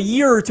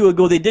year or two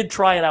ago, they did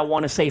try it, I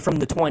want to say, from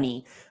the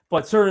 20.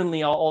 But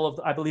certainly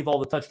I believe all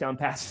the touchdown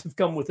passes have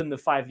come within the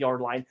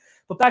 5-yard line.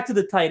 But back to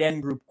the tight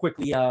end group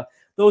quickly.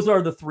 Those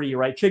are the 3,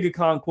 right?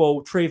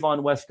 Chigakonkwo,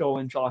 Trayvon Wesco,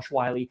 and Josh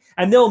Whyle.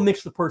 And they'll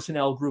mix the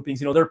personnel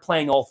groupings. They're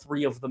playing all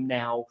 3 of them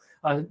now.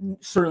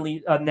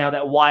 Certainly now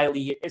that Whyle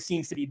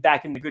seems to be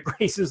back in the good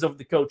graces of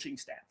the coaching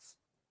staff.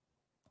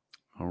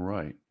 All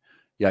right.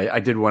 Yeah,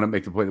 I did want to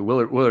make the point that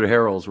Willard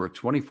Harrells were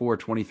 24,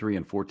 23,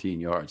 and 14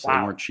 yards.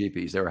 Wow. They weren't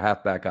cheapies. They were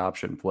halfback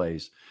option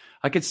plays.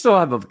 I could still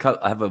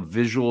have a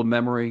visual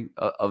memory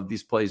of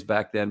these plays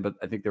back then, but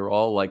I think they were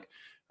all like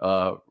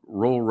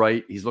roll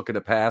right, he's looking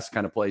to pass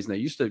kind of plays. And they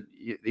used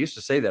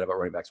to say that about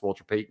running backs.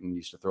 Walter Payton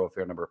used to throw a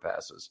fair number of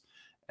passes,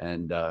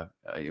 and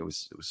it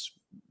was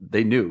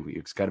they knew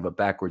it was kind of a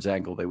backwards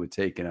angle they would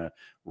take in a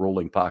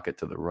rolling pocket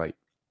to the right.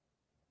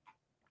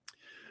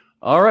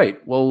 All right.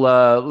 Well,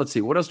 let's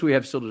see. What else do we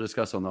have still to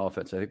discuss on the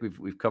offense? I think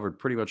we've covered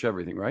pretty much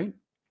everything, right?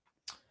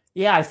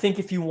 Yeah, I think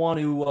if you want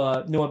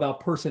to know about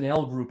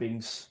personnel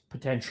groupings,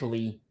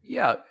 potentially.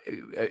 Yeah.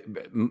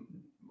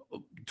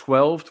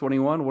 12,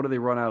 21, what do they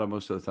run out of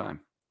most of the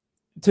time?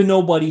 To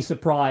nobody's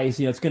surprise,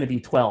 it's going to be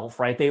 12,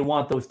 right? They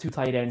want those 2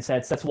 tight end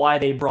sets. That's why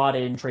they brought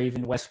in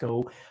Trayvon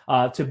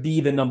Wesco to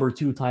be the number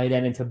 2 tight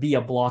end and to be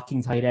a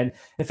blocking tight end.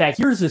 In fact,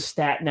 here's a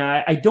stat.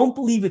 Now, I don't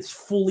believe it's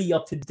fully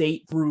up to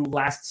date through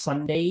last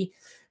Sunday,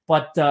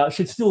 but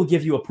should still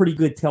give you a pretty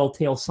good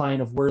telltale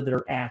sign of where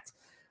they're at.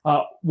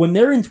 When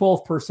they're in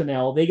 12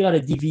 personnel, they got a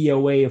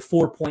DVOA of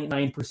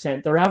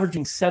 4.9%. They're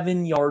averaging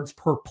 7 yards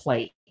per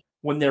play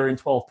when they're in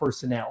 12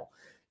 personnel.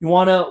 You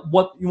want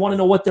to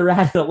know what they're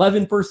at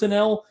 11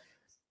 personnel?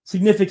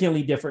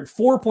 Significantly different.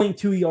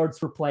 4.2 yards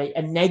per play,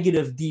 a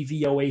negative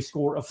DVOA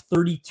score of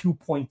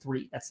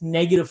 32.3. That's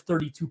negative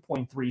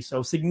 32.3.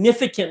 So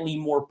significantly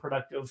more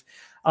productive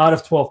out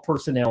of 12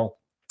 personnel.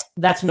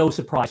 That's no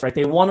surprise, right?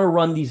 They want to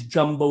run these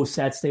jumbo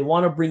sets. They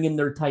want to bring in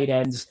their tight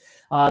ends.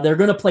 They're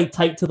going to play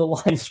tight to the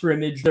line of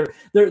scrimmage. They're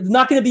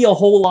not going to be a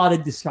whole lot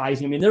of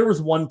disguising. I mean, there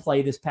was one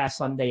play this past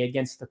Sunday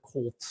against the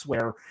Colts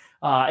where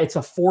it's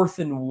a 4th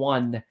and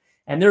 1.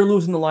 And they're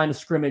losing the line of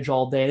scrimmage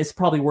all day. This is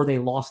probably where they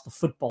lost the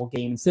football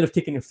game. Instead of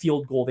kicking a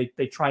field goal,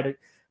 they try to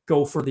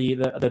go for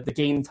the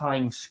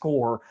game-tying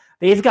score.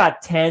 They've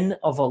got 10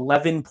 of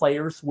 11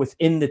 players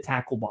within the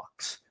tackle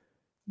box.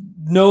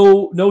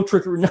 No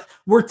trickery.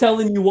 We're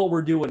telling you what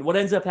we're doing. What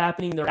ends up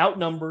happening, they're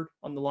outnumbered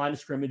on the line of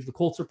scrimmage. The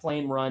Colts are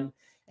playing run,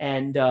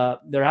 and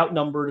they're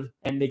outnumbered,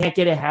 and they can't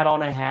get a hat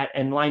on a hat,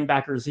 and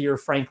linebacker Zaire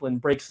Franklin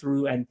breaks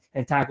through and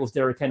tackles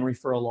Derrick Henry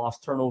for a loss,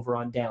 turnover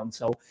on down.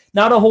 So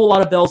not a whole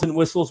lot of bells and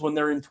whistles when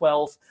they're in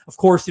 12. Of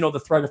course, the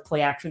threat of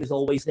play action is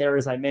always there,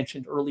 as I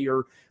mentioned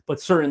earlier,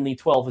 but certainly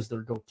 12 is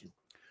their go-to.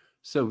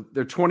 So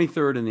they're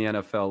 23rd in the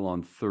NFL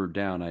on 3rd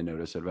down, I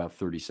noticed, at about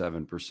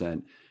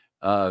 37%.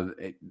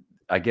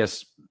 I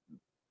guess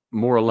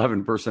more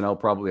 11 personnel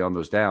probably on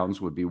those downs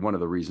would be one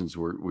of the reasons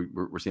we're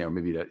seeing, or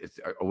maybe that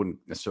I wouldn't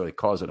necessarily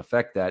cause and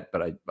affect that,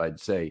 but I'd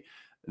say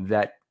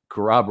that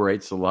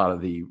corroborates a lot of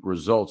the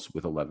results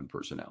with 11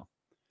 personnel.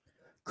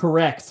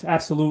 Correct.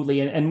 Absolutely.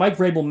 And Mike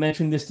Vrabel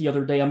mentioned this the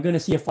other day. I'm going to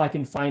see if I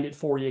can find it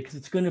for you because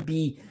it's going to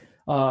be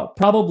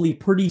probably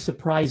pretty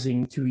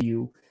surprising to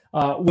you.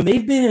 When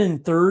they've been in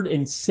 3rd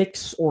and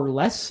 6 or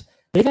less,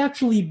 they've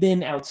actually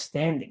been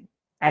outstanding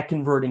at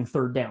converting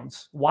 3rd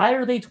downs. Why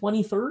are they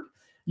 23rd?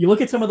 You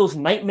look at some of those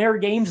nightmare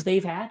games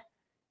they've had.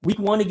 Week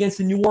 1 against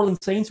the New Orleans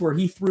Saints, where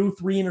he threw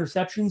 3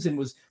 interceptions and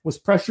was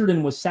pressured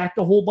and was sacked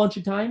a whole bunch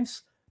of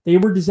times, they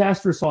were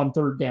disastrous on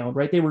third down,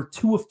 right? They were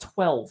 2 of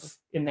 12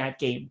 in that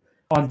game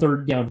on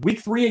third down.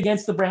 Week 3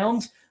 against the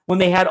Browns, when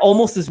they had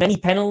almost as many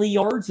penalty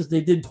yards as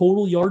they did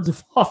total yards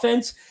of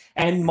offense,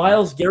 and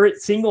Myles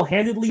Garrett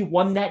single-handedly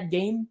won that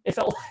game, it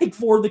felt like,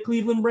 for the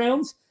Cleveland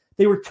Browns,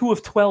 they were 2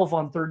 of 12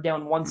 on third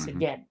down once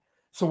again.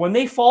 So when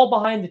they fall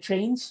behind the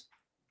chains,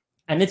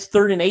 and it's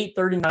 3rd and 8,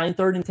 3rd and 9,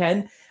 3rd and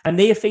 10, and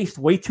they have faced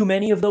way too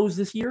many of those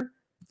this year,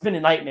 it's been a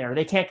nightmare.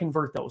 They can't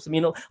convert those. I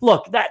mean,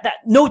 look, that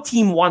no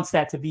team wants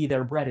that to be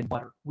their bread and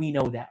butter. We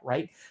know that,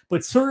 right?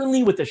 But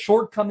certainly with the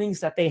shortcomings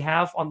that they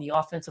have on the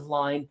offensive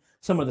line,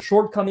 some of the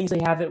shortcomings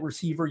they have at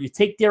receiver, you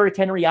take Derrick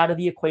Henry out of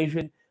the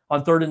equation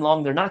on 3rd and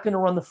long, they're not going to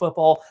run the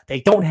football.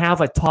 They don't have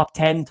a top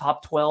 10,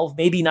 top 12,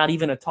 maybe not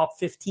even a top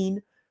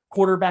 15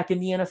 quarterback in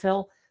the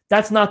NFL.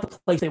 That's not the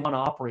place they want to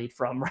operate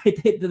from,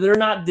 right? They're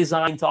not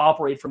designed to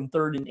operate from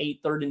 3rd and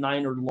 8, 3rd and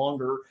 9 or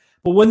longer.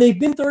 But when they've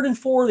been 3rd and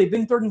 4, they've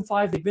been 3rd and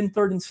 5, they've been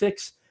 3rd and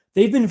 6,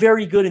 they've been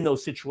very good in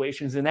those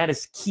situations, and that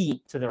is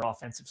key to their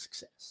offensive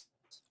success.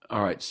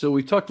 All right, so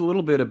we talked a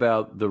little bit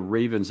about the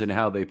Ravens and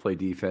how they play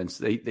defense.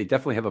 They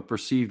definitely have a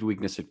perceived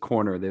weakness at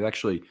corner. They've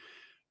actually,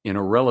 in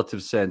a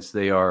relative sense,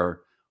 the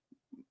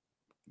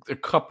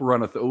cup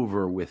runneth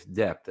over with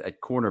depth at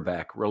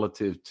cornerback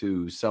relative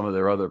to some of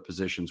their other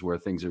positions where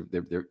things are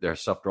they're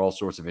suffered all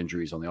sorts of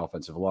injuries on the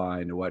offensive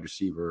line, a wide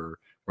receiver,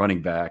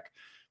 running back,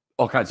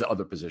 all kinds of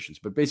other positions.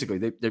 But basically,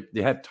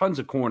 they have tons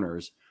of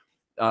corners,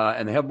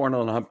 and they have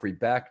Marlon Humphrey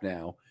back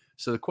now.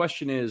 So the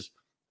question is,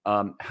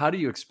 how do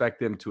you expect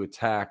them to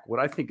attack what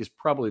I think is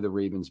probably the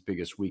Ravens'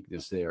 biggest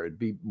weakness there? It'd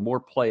be more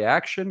play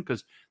action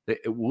because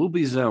it will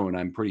be zone,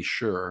 I'm pretty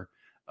sure,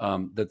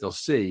 that they'll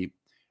see.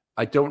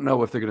 I don't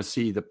know if they're going to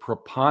see the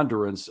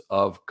preponderance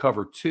of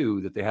cover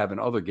 2 that they have in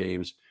other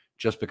games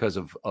just because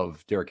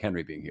of Derrick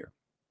Henry being here.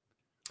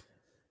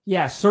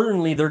 Yeah,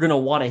 certainly they're going to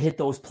want to hit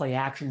those play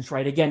actions,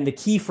 right? Again, the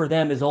key for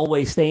them is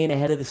always staying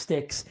ahead of the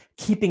sticks,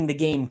 keeping the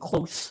game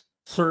close,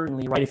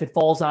 certainly, right? If it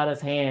falls out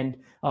of hand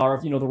or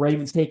if, the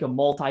Ravens take a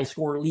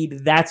multi-score lead,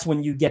 that's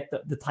when you get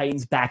the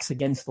Titans' backs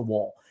against the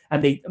wall.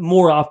 And they,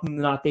 more often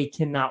than not, they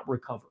cannot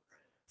recover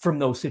from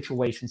those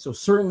situations. So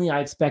certainly I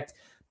expect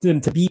them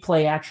to be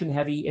play action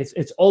heavy.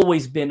 It's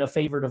always been a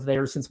favorite of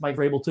theirs since Mike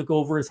Vrabel took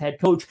over as head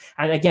coach.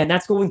 And again,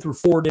 that's going through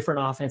 4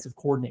 different offensive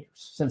coordinators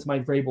since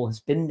Mike Vrabel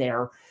has been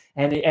there.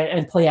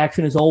 And play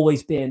action has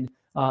always been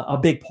a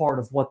big part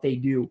of what they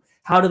do.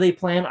 How do they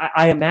plan?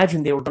 I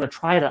imagine they were going to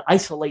try to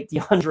isolate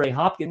DeAndre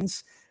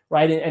Hopkins,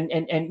 right?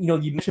 And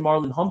you mentioned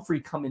Marlon Humphrey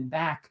coming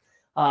back.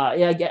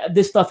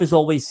 This stuff is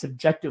always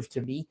subjective to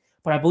me.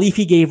 But I believe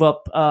he gave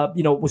up,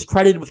 was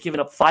credited with giving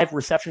up 5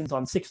 receptions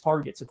on 6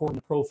 targets, according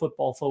to Pro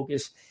Football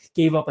Focus.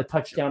 Gave up a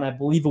touchdown. I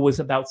believe it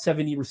was about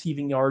 70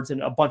 receiving yards,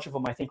 and a bunch of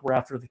them, I think, were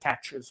after the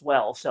catch as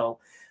well. So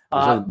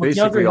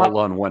basically all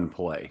on one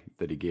play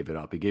that he gave it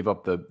up. He gave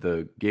up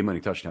the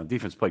game-winning touchdown.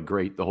 Defense played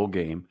great the whole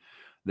game.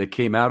 They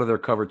came out of their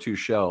cover 2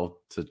 shell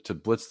to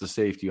blitz the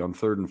safety on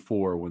 3rd and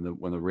 4 when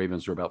the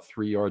Ravens were about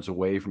 3 yards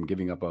away from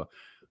giving up a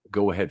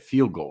go-ahead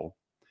field goal,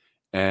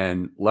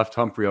 and left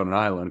Humphrey on an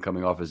island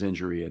coming off his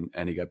injury,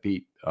 and he got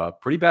beat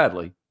pretty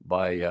badly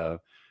by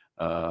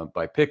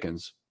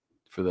Pickens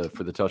for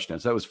the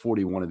touchdowns. That was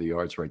 41 of the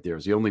yards right there.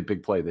 It's the only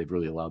big play they've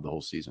really allowed the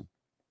whole season.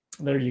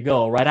 There you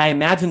go, right? I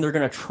imagine they're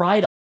going to try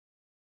to.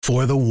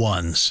 For the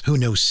ones who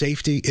know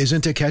safety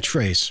isn't a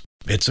catchphrase,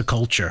 it's a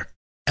culture.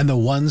 And the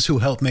ones who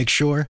help make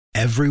sure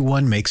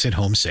everyone makes it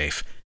home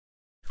safe.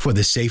 For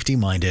the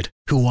safety-minded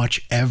who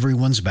watch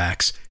everyone's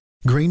backs,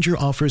 Grainger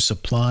offers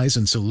supplies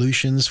and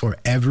solutions for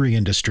every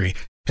industry,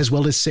 as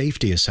well as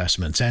safety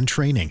assessments and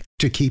training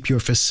to keep your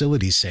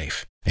facilities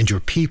safe and your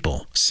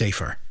people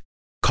safer.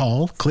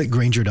 Call, click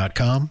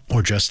Grainger.com,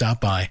 or just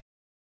stop by.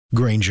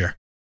 Grainger,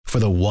 for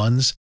the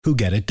ones who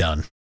get it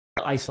done.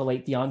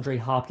 Isolate DeAndre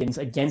Hopkins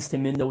against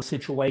him in those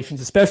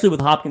situations, especially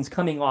with Hopkins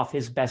coming off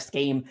his best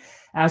game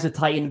as a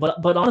Titan.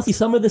 But honestly,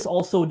 some of this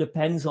also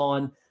depends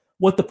on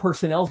what the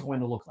personnel is going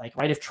to look like,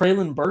 right? If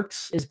Treylon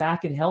Burks is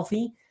back and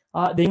healthy,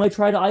 they might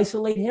try to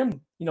isolate him.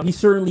 He's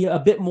certainly a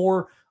bit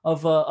more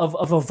of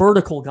a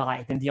vertical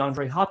guy than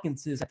DeAndre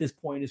Hopkins is at this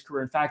point in his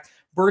career. In fact,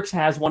 Burks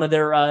has one of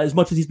their, as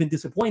much as he's been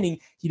disappointing,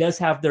 he does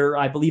have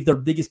I believe their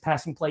biggest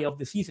passing play of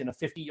the season, a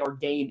 50-yard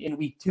gain in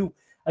week 2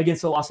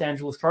 against the Los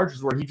Angeles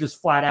Chargers, where he just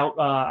flat out,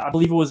 I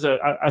believe it was a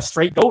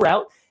straight go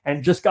route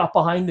and just got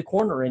behind the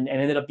corner and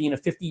ended up being a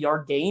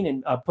 50-yard gain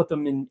and put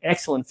them in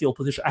excellent field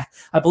position.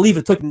 I believe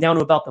it took them down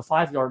to about the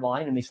 5-yard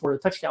line, and they scored a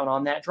touchdown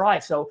on that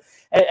drive. So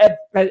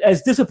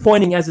as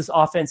disappointing as this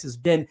offense has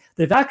been,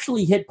 they've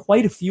actually hit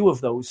quite a few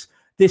of those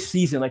this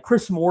season. Like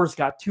Chris Moore's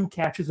got 2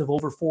 catches of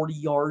over 40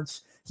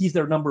 yards. He's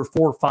their number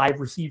 4 or 5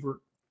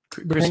 receiver.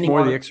 Chris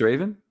Moore, the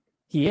ex-Raven?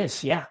 He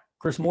is, yeah.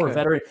 Chris Moore, a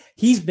veteran.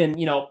 He's been,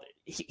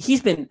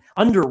 he's been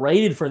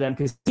underrated for them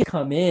because he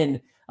come in,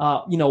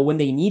 when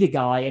they need a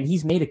guy, and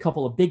he's made a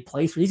couple of big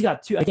plays. He's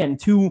got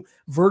 2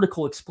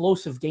 vertical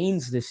explosive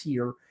gains this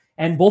year.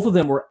 And both of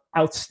them were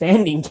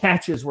outstanding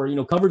catches where,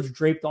 coverage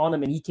draped on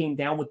him and he came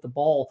down with the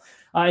ball.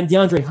 And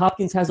DeAndre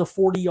Hopkins has a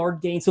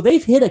 40-yard gain. So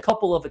they've hit a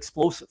couple of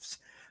explosives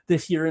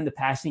this year in the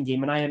passing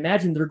game. And I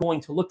imagine they're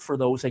going to look for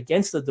those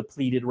against the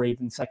depleted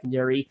Ravens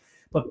secondary.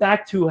 But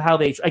back to how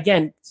they,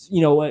 again,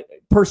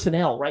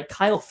 personnel, right?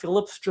 Kyle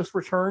Phillips just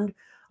returned,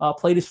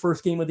 played his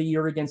first game of the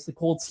year against the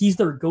Colts. He's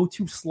their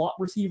go-to slot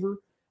receiver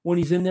when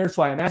he's in there.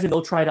 So I imagine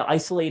they'll try to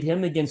isolate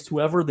him against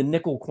whoever the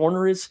nickel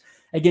corner is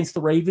against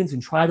the Ravens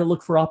and try to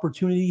look for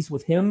opportunities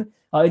with him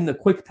in the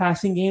quick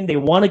passing game. They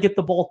want to get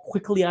the ball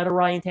quickly out of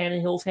Ryan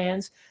Tannehill's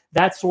hands.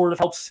 That sort of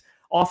helps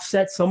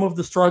offset some of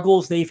the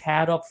struggles they've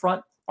had up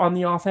front on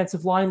the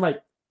offensive line.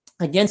 Like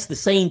against the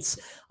Saints,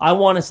 I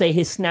want to say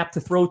his snap to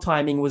throw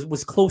timing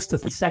was close to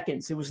 3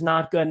 seconds. It was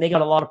not good, and they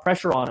got a lot of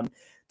pressure on him.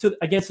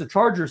 Against the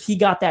Chargers, he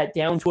got that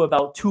down to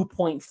about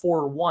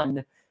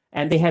 2.41,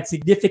 and they had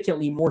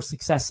significantly more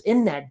success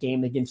in that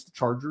game against the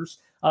Chargers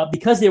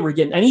because they were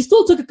getting, and he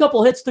still took a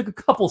couple hits, took a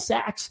couple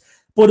sacks,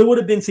 but it would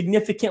have been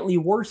significantly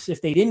worse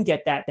if they didn't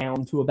get that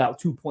down to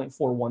about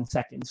 2.41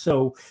 seconds.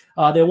 So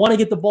they want to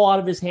get the ball out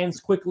of his hands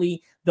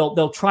quickly.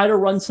 They'll try to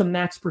run some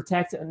max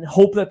protect and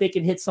hope that they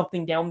can hit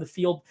something down the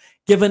field,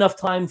 give enough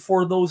time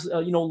for those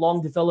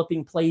long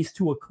developing plays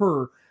to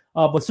occur.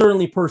 But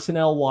certainly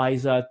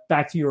personnel-wise,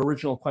 back to your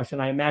original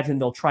question, I imagine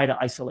they'll try to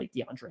isolate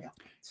DeAndre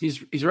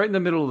Hopkins. He's right in the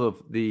middle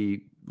of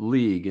the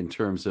league in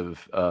terms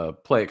of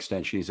play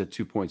extension. He's at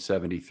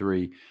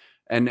 2.73.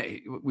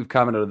 And we've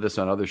commented on this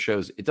on other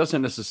shows. It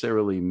doesn't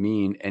necessarily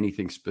mean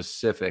anything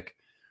specific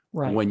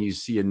when you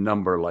see a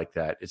number like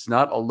that. It's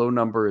not a low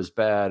number is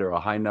bad or a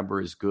high number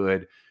is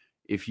good.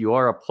 If you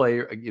are a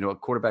player, a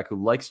quarterback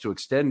who likes to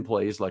extend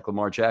plays like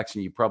Lamar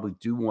Jackson, you probably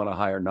do want a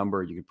higher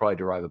number. You could probably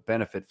derive a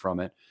benefit from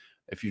it.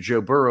 If you're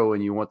Joe Burrow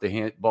and you want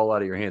the ball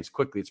out of your hands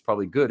quickly, it's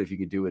probably good if you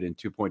can do it in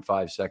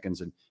 2.5 seconds.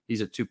 And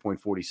he's at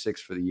 2.46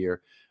 for the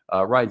year.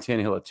 Ryan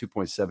Tannehill at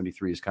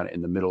 2.73 is kind of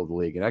in the middle of the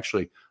league. And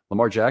actually,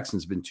 Lamar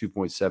Jackson's been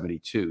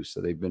 2.72. So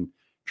they've been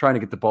trying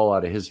to get the ball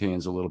out of his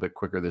hands a little bit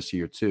quicker this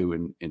year,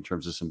 too, in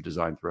terms of some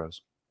design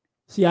throws.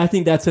 See, I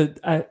think that's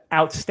an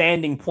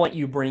outstanding point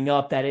you bring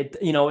up, that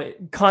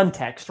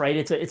context, right?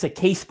 It's a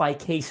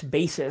case-by-case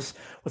basis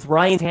with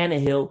Ryan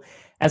Tannehill.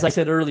 As I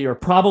said earlier,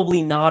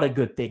 probably not a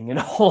good thing.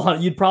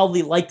 And you'd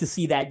probably like to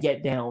see that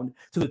get down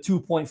to the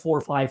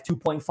 2.45,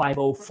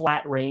 2.50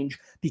 flat range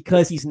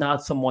because he's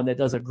not someone that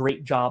does a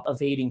great job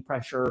evading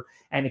pressure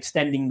and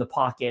extending the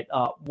pocket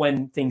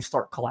when things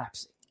start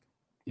collapsing.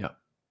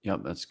 Yeah,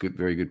 that's good.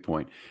 Very good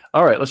point.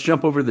 All right, let's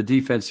jump over to the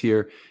defense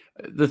here.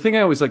 The thing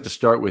I always like to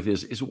start with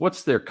is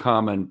what's their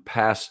common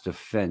pass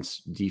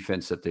defense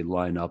that they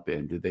line up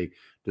in? Do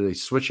they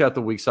switch out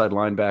the weak side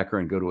linebacker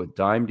and go to a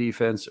dime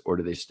defense, or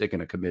do they stick in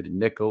a committed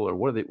nickel, or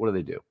what do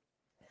they do?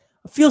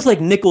 It feels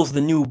like nickel's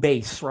the new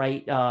base,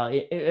 right?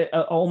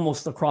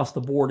 Almost across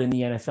the board in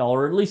the NFL,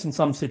 or at least in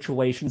some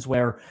situations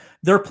where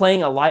they're playing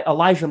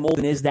Elijah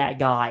Molden is that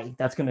guy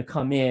that's going to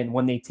come in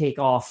when they take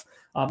off.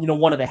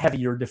 One of the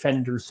heavier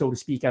defenders, so to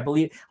speak. I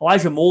believe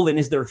Elijah Molden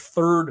is their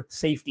third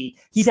safety.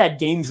 He's had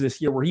games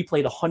this year where he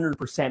played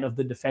 100% of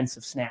the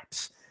defensive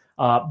snaps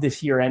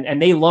this year,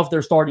 and they love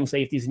their starting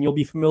safeties, and you'll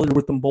be familiar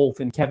with them both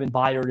in Kevin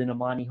Byard and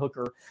Amani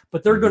Hooker,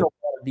 but they're going to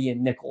want to be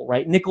in nickel,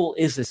 right? Nickel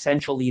is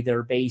essentially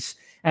their base,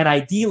 and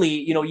ideally,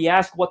 you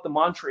ask what the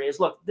mantra is.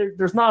 Look,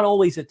 there's not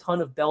always a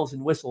ton of bells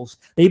and whistles.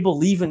 They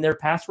believe in their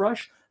pass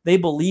rush. They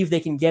believe they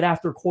can get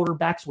after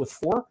quarterbacks with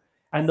 4.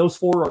 And those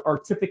 4 are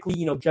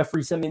typically,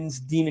 Jeffrey Simmons,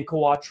 Dina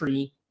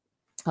Kowatri,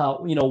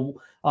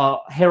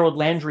 Harold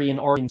Landry, and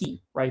Arden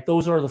Key, right?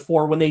 Those are the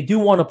 4. When they do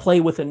want to play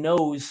with a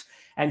nose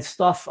and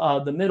stuff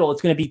the middle,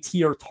 it's going to be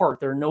Tear Tart,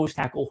 their nose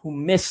tackle, who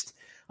missed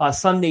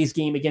Sunday's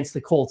game against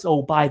the Colts.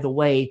 Oh, by the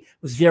way, it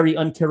was very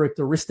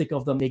uncharacteristic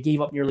of them. They gave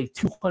up nearly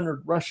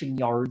 200 rushing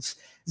yards.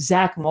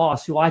 Zach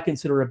Moss, who I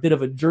consider a bit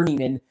of a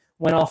journeyman,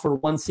 went off for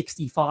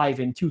 165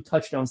 and 2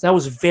 touchdowns. That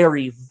was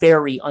very,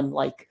 very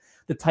unlike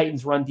the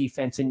Titans run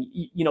defense. And,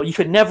 you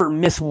could never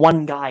miss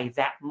one guy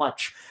that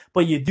much,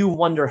 but you do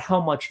wonder how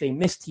much they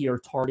missed Tear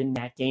Tart in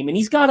that game. And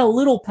he's got a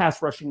little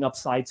pass rushing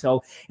upside.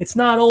 So it's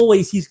not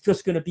always he's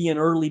just going to be an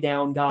early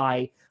down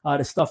guy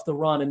to stuff the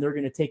run and they're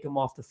going to take him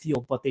off the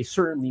field, but they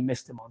certainly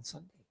missed him on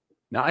Sunday.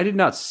 Now, I did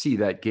not see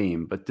that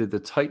game, but did the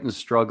Titans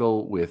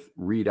struggle with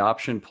read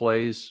option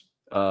plays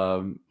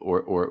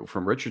or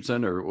from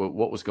Richardson, or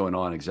what was going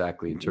on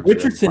exactly in terms of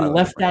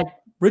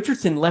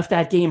Richardson left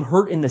that game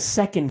hurt in the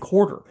second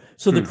quarter.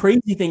 So the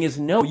crazy thing is,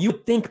 you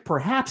think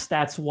perhaps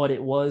that's what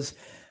it was.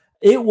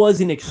 It was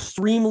an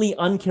extremely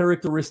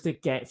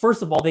uncharacteristic game.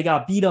 First of all, they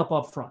got beat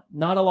up front.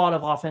 Not a lot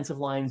of offensive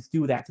lines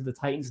do that to the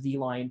Titans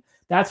D-line.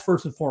 That's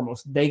first and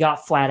foremost. They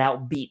got flat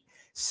out beat.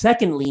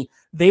 Secondly,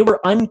 they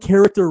were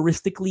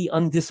uncharacteristically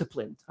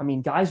undisciplined. I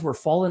mean, guys were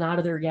falling out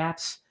of their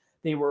gaps.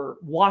 They were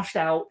washed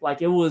out.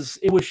 Like it was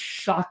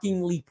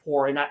shockingly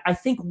poor. And I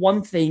think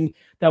one thing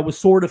that was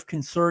sort of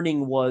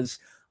concerning was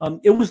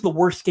it was the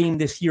worst game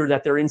this year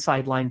that their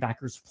inside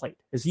linebackers played.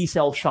 Azeez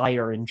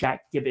Al-Shire and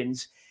Jack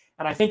Gibbons.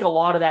 And I think a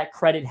lot of that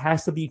credit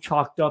has to be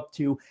chalked up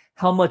to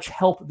how much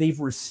help they've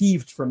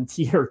received from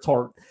Teair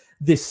Tart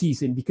this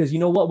season. Because you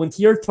know what? When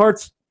Teair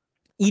Tart's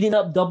eating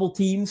up double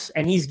teams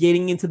and he's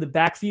getting into the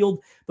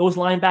backfield, those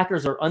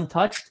linebackers are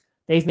untouched.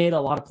 They've made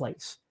a lot of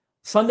plays.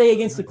 Sunday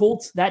against the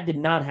Colts, that did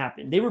not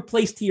happen. They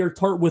replaced Teair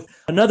Tart with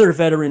another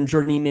veteran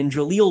journeyman.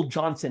 Jaleel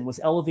Johnson was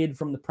elevated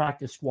from the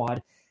practice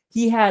squad.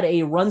 He had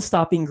a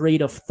run-stopping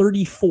grade of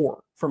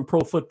 34 from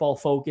Pro Football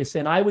Focus,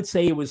 and I would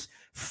say it was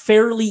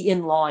fairly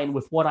in line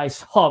with what I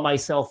saw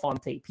myself on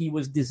tape. He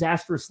was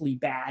disastrously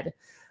bad.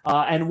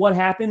 And what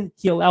happened?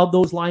 He allowed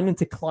those linemen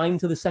to climb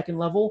to the second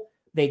level.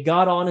 They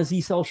got on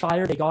Azeez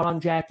Al-Shaair. They got on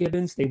Jack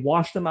Gibbons. They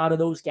washed them out of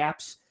those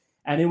gaps.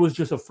 And it was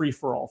just a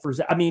free-for-all.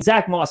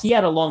 Zach Moss, he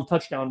had a long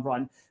touchdown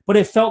run, but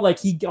it felt like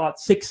he got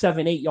 6,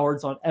 7, 8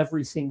 yards on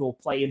every single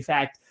play. In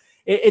fact,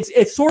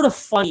 it's sort of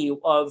funny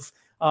of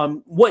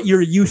what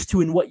you're used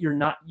to and what you're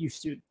not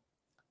used to.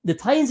 The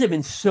Titans have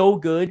been so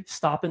good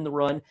stopping the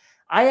run.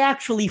 I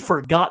actually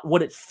forgot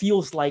what it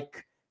feels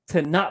like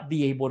to not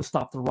be able to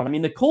stop the run. I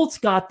mean, the Colts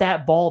got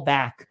that ball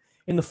back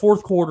in the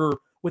fourth quarter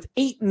with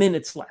 8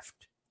 minutes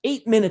left.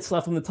 8 minutes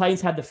left when the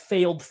Titans had the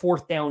failed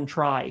fourth down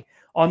try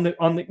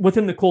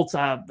within the Colts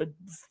 10,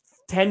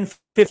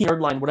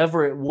 15-yard line,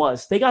 whatever it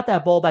was. They got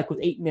that ball back with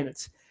 8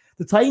 minutes.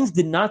 The Titans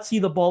did not see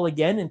the ball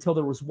again until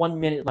there was 1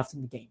 minute left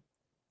in the game.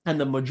 And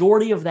the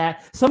majority of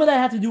that, some of that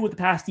had to do with the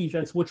pass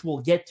defense, which we'll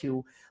get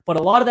to, but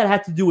a lot of that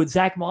had to do with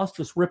Zach Moss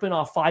just ripping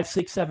off 5,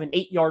 6, 7,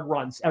 8-yard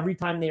runs every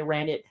time they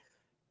ran it.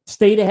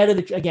 Stayed ahead of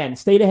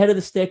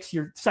the sticks.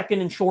 You're second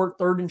and short,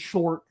 third and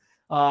short.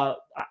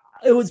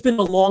 It's been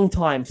a long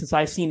time since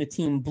I've seen a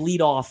team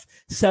bleed off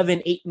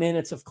 7, 8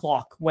 minutes of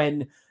clock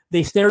when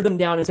they stared them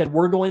down and said,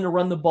 we're going to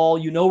run the ball.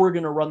 You know we're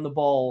going to run the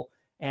ball.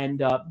 And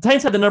the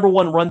Titans had the number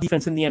one run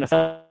defense in the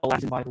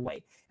NFL, by the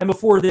way. And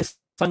before this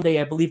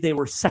Sunday, I believe they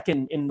were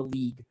second in the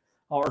league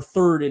or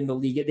third in the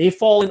league. They've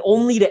fallen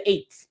only to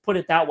 8th, put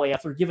it that way,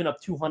 after giving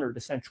up 200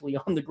 essentially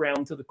on the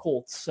ground to the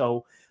Colts.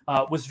 So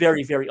it was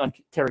very, very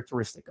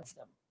uncharacteristic of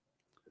them.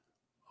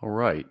 All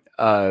right.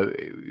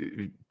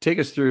 Take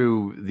us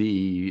through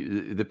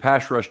the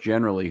pass rush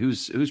generally.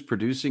 Who's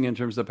producing in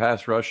terms of the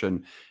pass rush,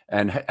 and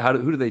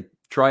who do they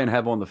try and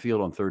have on the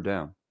field on third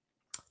down?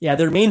 Yeah,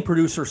 their main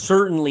producer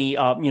certainly,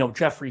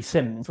 Jeffrey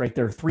Simmons, right?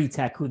 Their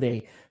 3-tech who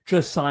they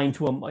just signed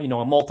to a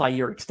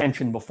multi-year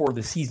extension before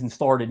the season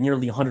started,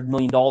 nearly $100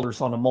 million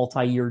on a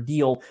multi-year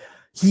deal.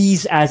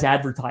 He's as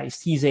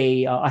advertised. He's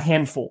a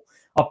handful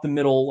up the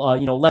middle.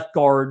 Left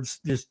guards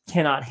just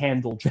cannot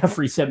handle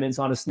Jeffrey Simmons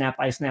on a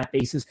snap-by-snap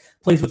basis.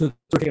 Plays with a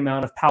terrific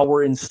amount of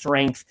power and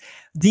strength.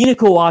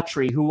 Denico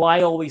Autry, who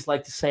I always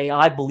like to say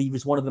I believe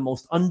is one of the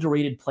most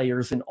underrated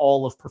players in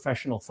all of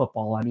professional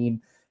football. I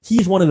mean,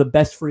 he's one of the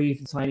best free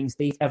agent signings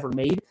they've ever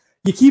made.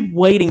 You keep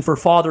waiting for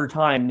Father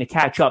Time to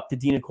catch up to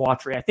Denico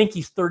Autry. I think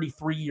he's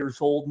 33 years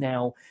old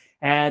now,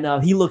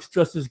 and he looks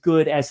just as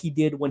good as he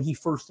did when he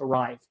first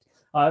arrived.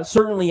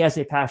 Certainly as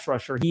a pass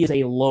rusher, he is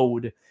a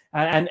load.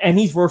 And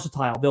he's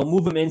versatile. They'll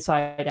move him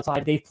inside,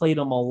 outside. They've played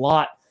him a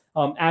lot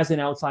as an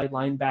outside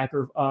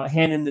linebacker,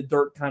 hand in the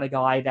dirt kind of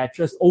guy that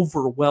just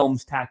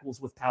overwhelms tackles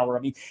with power.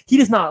 I mean, he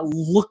does not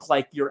look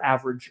like your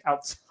average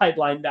outside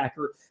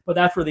linebacker, but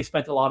that's where they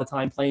spent a lot of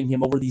time playing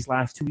him over these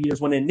last 2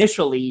 years, when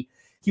initially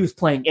he was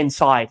playing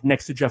inside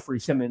next to Jeffrey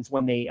Simmons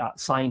when they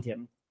signed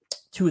him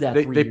to that.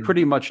 They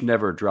pretty much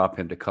never drop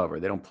him to cover.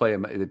 They don't play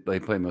him. They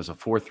play him as a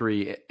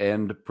 4-3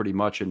 end pretty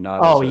much, and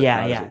not.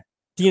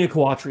 Denico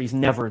Autry's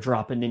never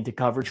dropping into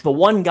coverage. The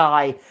one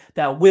guy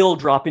that will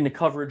drop into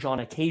coverage on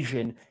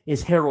occasion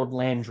is Harold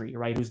Landry,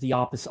 right? Who's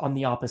on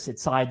the opposite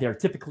side there,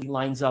 typically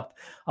lines up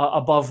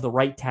above the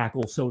right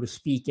tackle, so to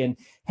speak. And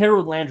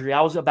Harold Landry,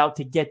 I was about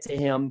to get to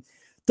him,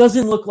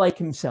 doesn't look like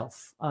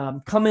himself.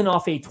 Coming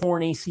off a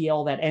torn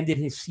ACL that ended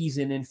his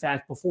season, in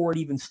fact, before it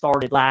even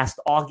started last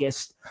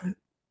August.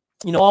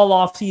 All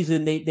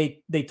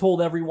offseason, they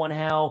told everyone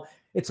how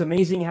it's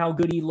amazing how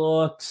good he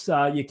looks.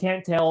 You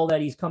can't tell that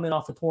he's coming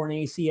off a torn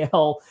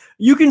ACL.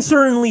 You can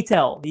certainly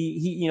tell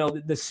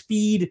the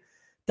speed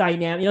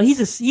dynamic.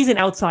 He's an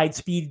outside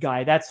speed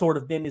guy. That's sort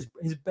of been his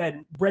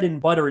bread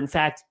and butter. In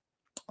fact,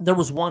 there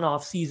was one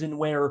off season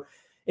where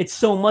it's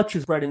so much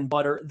his bread and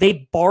butter,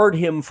 they barred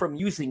him from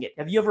using it.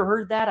 Have you ever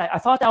heard that? I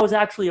thought that was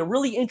actually a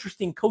really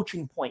interesting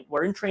coaching point,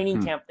 where in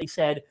training camp they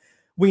said,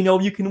 we know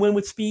you can win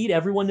with speed.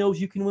 Everyone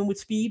knows you can win with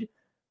speed.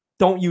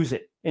 Don't use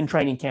it in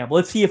training camp.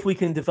 Let's see if we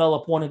can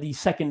develop one of these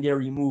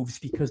secondary moves,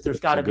 because there's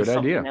got to be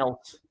something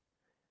else.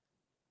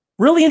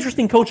 Really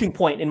interesting coaching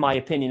point, in my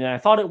opinion, and I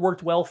thought it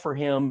worked well for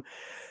him.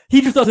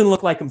 He just doesn't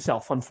look like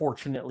himself,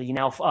 unfortunately.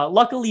 Now,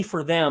 luckily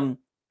for them,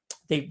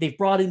 they've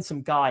brought in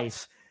some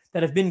guys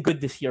that have been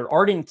good this year.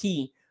 Arden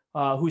Key,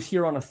 who's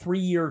here on a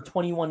 3-year,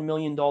 $21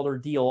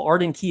 million deal.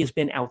 Arden Key has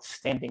been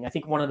outstanding. I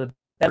think one of the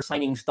better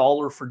signings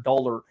dollar for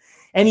dollar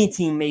any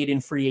team made in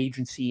free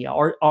agency.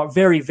 Are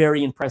very,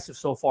 very impressive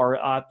so far.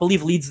 I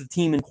believe leads the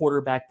team in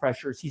quarterback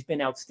pressures. He's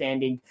been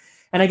outstanding.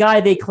 And a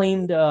guy they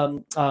claimed,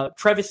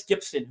 Trevis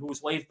Gibson, who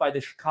was waived by the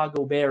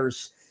Chicago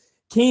Bears,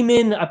 came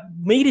in,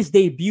 made his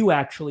debut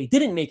actually,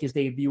 didn't make his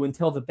debut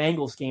until the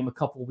Bengals game a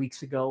couple of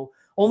weeks ago.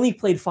 Only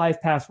played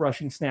 5 pass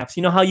rushing snaps.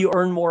 You know how you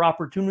earn more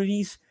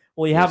opportunities?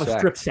 Well, you have a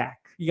strip sack.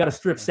 You got a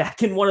strip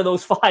sack in one of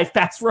those 5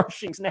 pass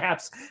rushing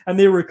snaps, and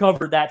they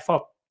recovered that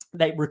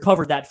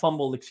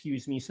fumble,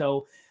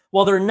 So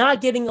while they're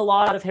not getting a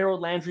lot of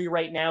Harold Landry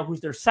right now,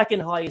 who's their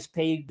second highest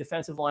paid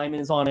defensive lineman,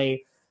 is on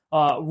a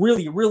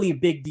really, really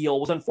big deal. It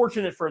was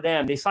unfortunate for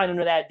them. They signed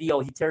under that deal.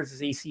 He tears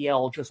his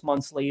ACL just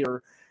months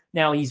later.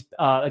 Now he's,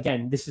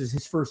 again, this is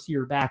his first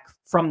year back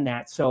from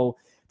that. So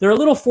they're a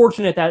little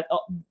fortunate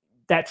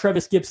that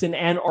Trevis Gipson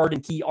and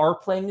Arden Key are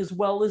playing as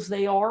well as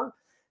they are,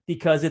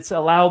 because it's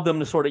allowed them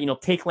to sort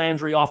of, take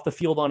Landry off the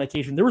field on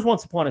occasion. There was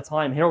once upon a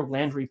time Harold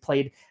Landry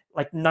played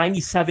like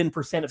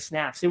 97% of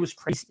snaps. It was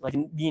crazy, like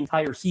in the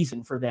entire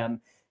season for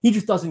them. He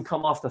just doesn't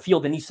come off the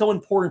field, and he's so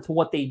important to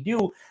what they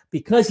do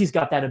because he's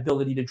got that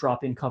ability to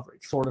drop in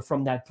coverage, sort of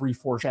from that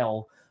 3-4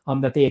 shell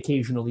that they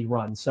occasionally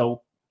run.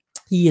 So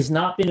he has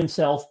not been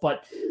himself,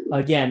 but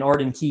again,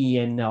 Arden Key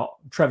and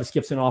Trevis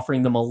Gipson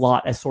offering them a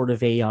lot as sort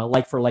of a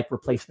like-for-like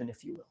replacement,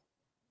 if you will.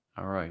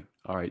 All right.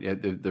 Yeah,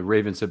 the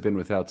Ravens have been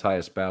without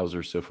Tyus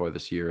Bowser so far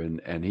this year,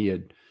 and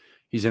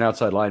he's an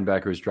outside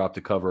linebacker who's dropped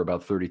to cover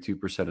about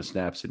 32% of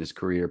snaps in his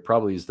career.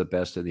 Probably is the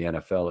best in the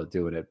NFL at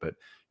doing it, but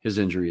his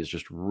injury has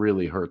just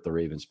really hurt the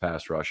Ravens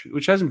pass rush,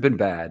 which hasn't been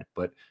bad,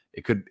 but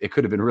it could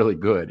have been really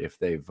good if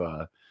they'd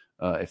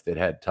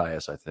had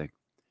Tyus, I think.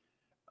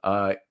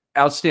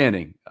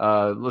 Outstanding.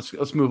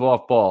 Let's move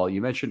off ball.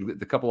 You mentioned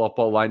the couple off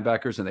ball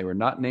linebackers, and they were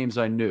not names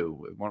I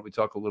knew. Why don't we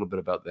talk a little bit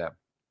about them?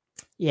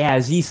 Yeah,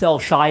 Azeez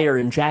Al-Shaair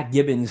and Jack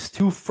Gibbons,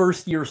 2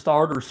 first-year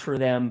starters for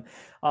them.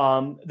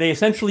 They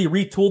essentially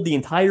retooled the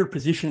entire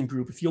position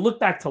group. If you look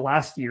back to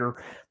last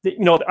year,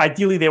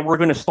 ideally they were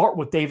going to start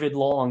with David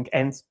Long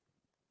and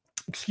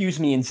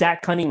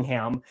Zach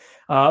Cunningham.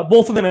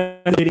 Both of them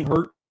ended up getting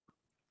hurt,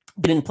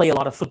 didn't play a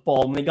lot of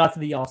football. When they got to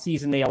the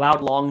offseason, they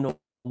allowed Long to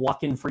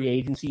walk in free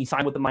agency,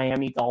 signed with the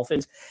Miami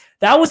Dolphins.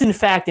 That was, in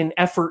fact, an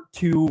effort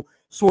to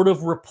sort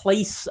of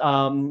replace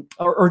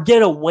or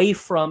get away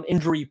from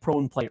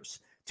injury-prone players.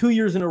 2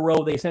 years in a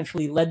row, they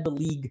essentially led the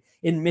league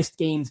in missed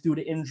games due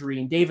to injury.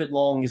 And David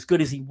Long, as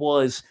good as he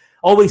was,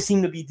 always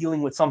seemed to be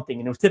dealing with something.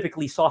 And it was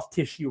typically soft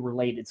tissue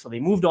related. So they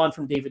moved on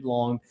from David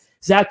Long.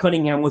 Zach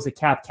Cunningham was a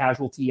cap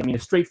casualty. I mean, a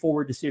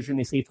straightforward decision.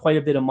 They saved quite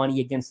a bit of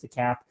money against the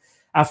cap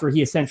after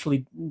he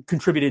essentially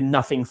contributed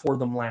nothing for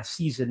them last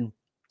season.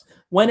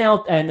 Went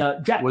out and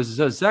was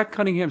Zach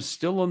Cunningham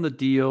still on the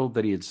deal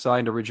that he had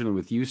signed originally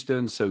with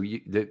Houston? So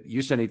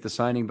Houston ate the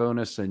signing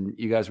bonus, and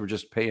you guys were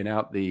just paying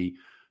out the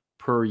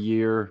per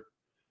year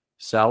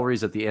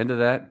salaries at the end of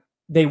that?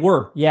 They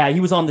were. Yeah, he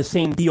was on the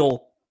same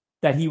deal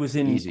that he was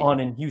in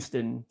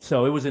Houston.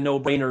 So it was a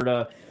no-brainer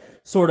to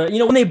sort of,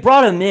 when they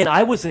brought him in,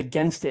 I was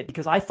against it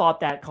because I thought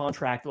that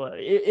contract,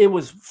 it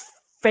was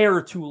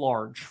fair too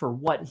large for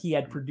what he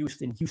had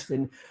produced in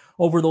Houston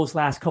over those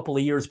last couple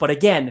of years. But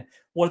again,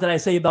 what did I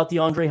say about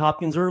DeAndre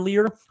Hopkins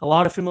earlier? A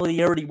lot of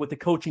familiarity with the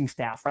coaching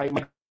staff, right?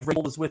 Mike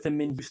Vrabel was with him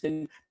in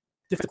Houston.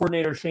 Defensive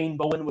coordinator Shane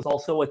Bowen was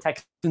also a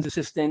Texans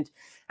assistant.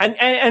 And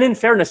in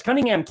fairness,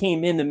 Cunningham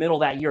came in the middle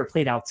of that year,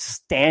 played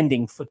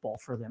outstanding football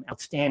for them,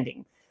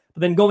 outstanding.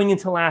 But then going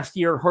into last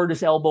year, hurt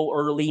his elbow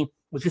early,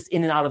 was just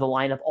in and out of the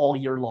lineup all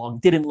year long,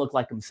 didn't look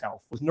like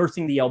himself, was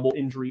nursing the elbow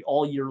injury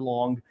all year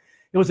long.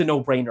 It was a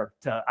no-brainer.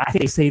 I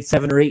think they saved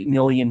 $7 or $8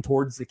 million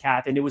towards the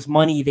cap, and it was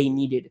money they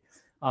needed.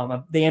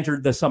 They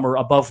entered the summer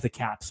above the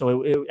cap,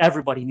 so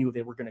everybody knew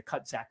they were going to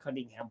cut Zach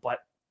Cunningham. But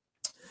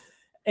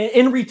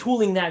in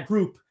retooling that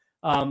group,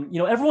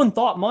 everyone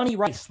thought Monty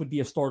Rice would be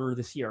a starter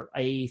this year,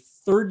 a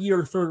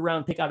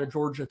third-round pick out of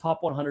Georgia,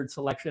 top 100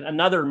 selection,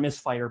 another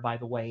misfire, by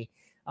the way,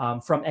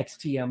 from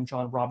ex-GM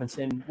John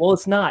Robinson. Well,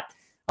 it's not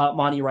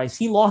Monty Rice.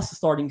 He lost the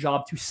starting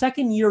job to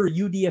second-year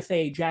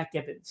UDFA Jack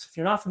Gibbons. If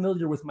you're not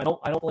familiar with him, I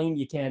don't blame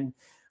you, Ken.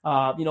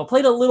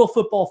 Played a little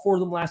football for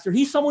them last year.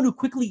 He's someone who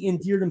quickly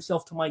endeared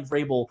himself to Mike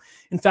Vrabel.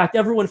 In fact,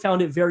 everyone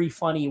found it very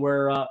funny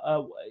where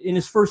in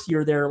his first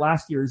year there,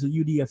 last year as a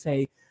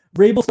UDFA,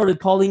 Vrabel started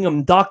calling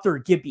him Dr.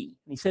 Gibby.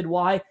 And he said,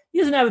 why? He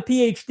doesn't have a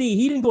PhD.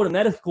 He didn't go to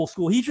medical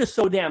school. He's just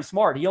so damn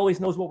smart. He always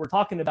knows what we're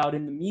talking about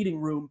in the meeting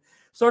room.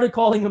 Started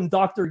calling him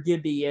Dr.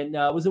 Gibby, and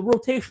was a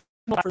rotational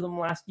for them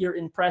last year,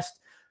 impressed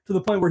to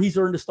the point where he's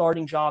earned a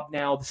starting job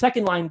now. The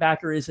second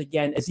linebacker is,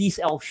 again, Azeez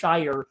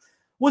Al-Shaair,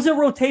 was a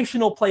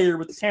rotational player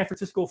with the San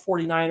Francisco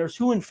 49ers,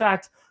 who, in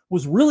fact,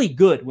 was really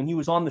good when he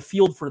was on the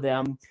field for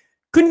them.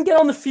 Couldn't get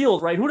on the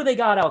field, right? Who do they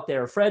got out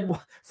there? Fred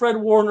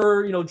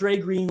Warner, Dre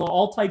Greenlaw,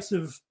 all types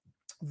of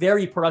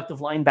very productive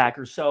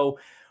linebackers. So,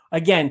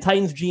 again,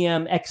 Titans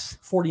GM,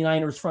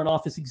 ex-49ers front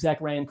office exec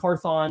Ryan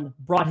Carthon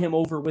brought him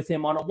over with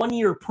him on a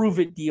one-year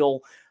prove-it deal.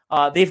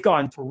 They've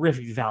gone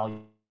terrific value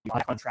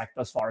on contract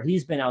thus far.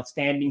 He's been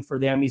outstanding for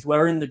them. He's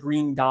wearing the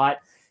green dot.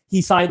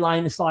 He's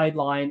sideline to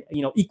sideline,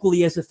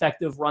 equally as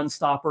effective run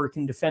stopper,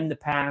 can defend the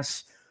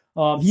pass.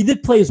 He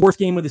did play his worst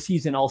game of the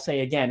season, I'll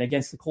say again,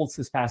 against the Colts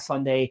this past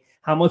Sunday.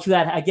 How much of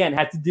that, again,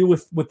 had to do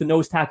with the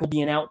nose tackle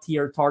being out,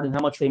 T.R. Tart, and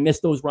how much they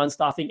missed those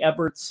run-stopping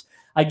efforts,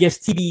 I guess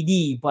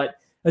TBD. But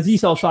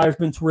Azeez Al-Shire's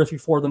been terrific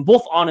for them,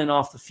 both on and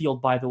off the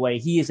field, by the way.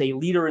 He is a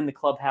leader in the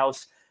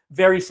clubhouse,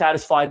 very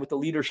satisfied with the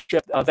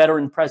leadership,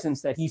 veteran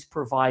presence that he's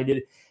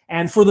provided.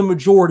 And for the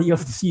majority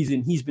of the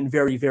season, he's been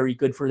very, very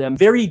good for them.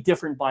 Very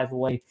different, by the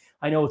way.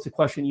 I know it's a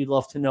question you'd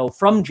love to know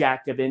from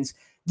Jack Gibbens.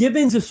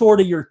 Gibbens is sort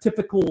of your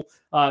typical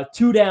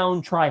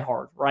two-down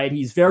try-hard, right?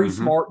 He's very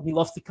smart. He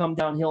loves to come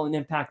downhill and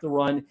impact the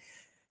run.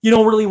 You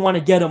don't really want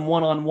to get him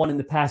one-on-one in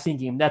the passing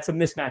game. That's a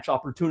mismatch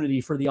opportunity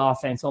for the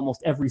offense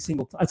almost every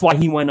single time. That's why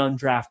he went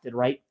undrafted,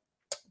 right?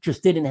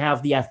 Just didn't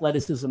have the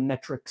athleticism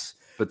metrics.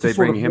 But they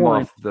bring him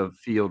off the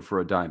field for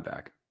a dime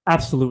back.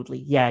 Absolutely.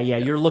 Yeah.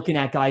 You're looking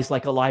at guys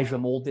like Elijah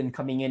Molden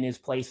coming in his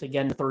place,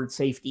 again, third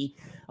safety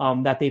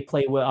that they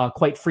play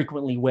quite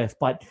frequently with.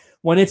 But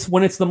when it's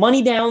the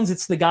money downs,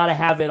 it's the got to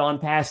have it on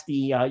past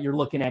the you're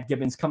looking at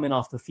Gibbens coming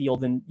off the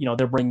field, and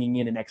they're bringing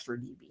in an extra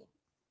DB.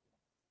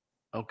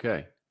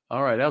 Okay.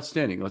 All right.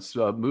 Outstanding. Let's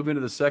move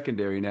into the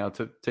secondary now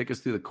to take us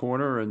through the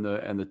corner and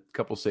the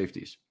couple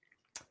safeties.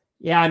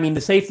 Yeah. I mean,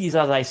 the safeties,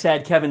 as I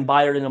said, Kevin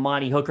Byard and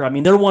Amani Hooker, I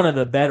mean, they're one of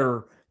the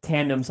better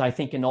tandems, I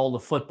think, in all the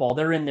football.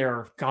 They're in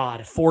their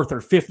fourth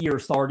or fifth year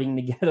starting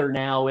together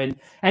now, and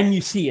you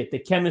see it. The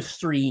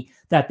chemistry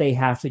that they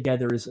have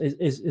together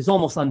is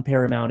almost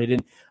unparamounted.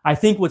 And I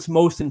think what's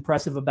most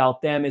impressive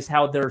about them is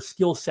how their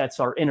skill sets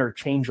are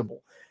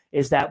interchangeable.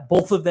 Is that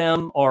both of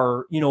them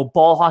are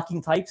ball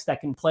hawking types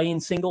that can play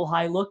in single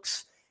high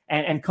looks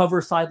and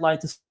cover sideline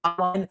to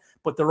sideline,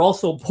 but they're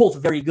also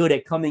both very good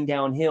at coming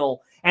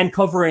downhill and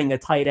covering a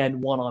tight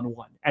end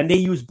one-on-one. And they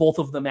use both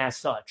of them as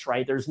such,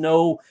 right? There's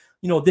no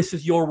this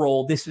is your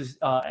role, this is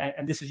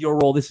and this is your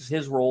role, this is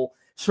his role.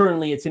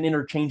 Certainly, it's an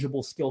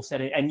interchangeable skill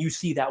set, and you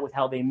see that with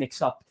how they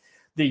mix up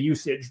the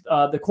usage.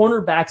 The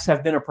cornerbacks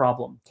have been a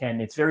problem, Ken.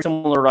 It's very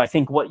similar, I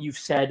think, what you've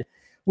said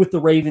with the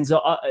Ravens,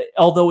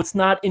 although it's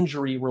not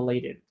injury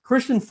related.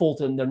 Kristian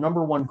Fulton, their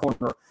number one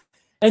corner,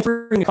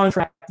 entering a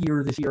contract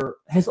year this year,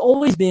 has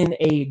always been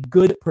a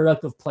good,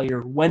 productive player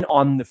when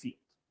on the field.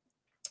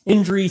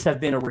 Injuries have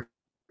been a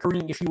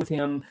recurring issue with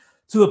him,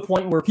 to the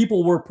point where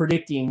people were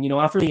predicting,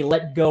 after they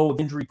let go of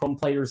injury-prone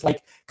players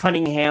like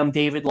Cunningham,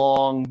 David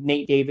Long,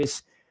 Nate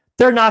Davis,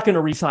 they're not going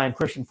to re-sign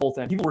Kristian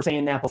Fulton. People were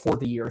saying that before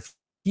the year. If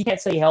he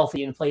can't stay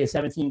healthy and play a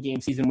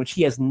 17-game season, which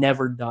he has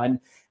never done,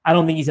 I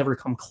don't think he's ever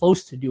come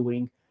close to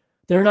doing,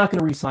 they're not going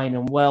to re-sign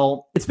him.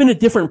 Well, it's been a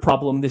different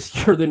problem this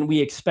year than we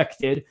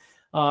expected.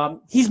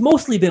 He's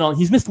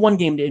missed one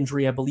game to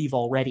injury, I believe,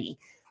 already,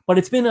 but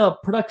it's been a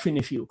production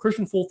issue.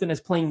 Kristian Fulton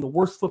is playing the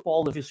worst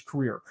football of his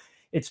career.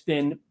 It's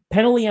been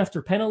penalty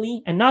after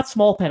penalty, and not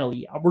small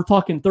penalty. We're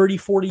talking 30,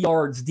 40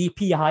 yards,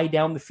 DP high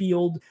down the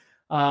field.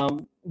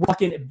 We're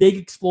talking big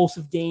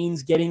explosive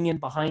gains, getting in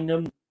behind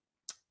him.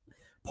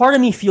 Part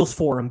of me feels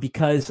for him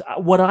because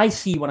what I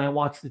see when I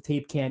watch the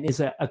tape, Ken, is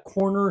a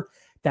corner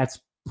that's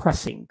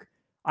pressing.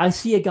 I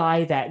see a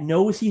guy that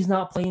knows he's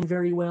not playing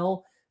very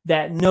well,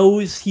 that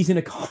knows he's in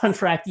a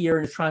contract year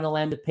and is trying to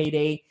land a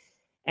payday,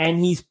 and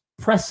he's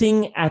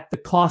pressing at the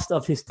cost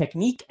of his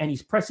technique, and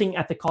he's pressing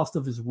at the cost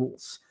of his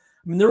rules.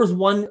 I mean, there was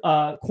one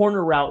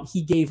corner route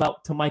he gave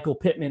out to Michael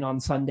Pittman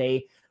on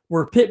Sunday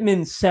where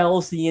Pittman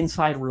sells the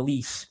inside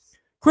release.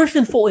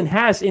 Kristian Fulton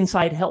has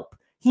inside help.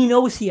 He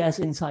knows he has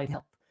inside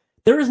help.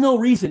 There is no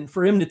reason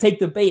for him to take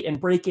the bait and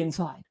break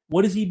inside.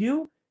 What does he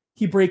do?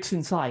 He breaks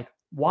inside.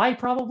 Why?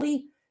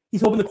 Probably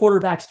he's hoping the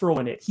quarterback's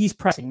throwing it. He's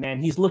pressing,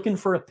 man. He's looking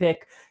for a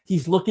pick.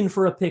 He's looking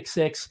for a pick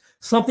six,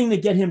 something to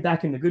get him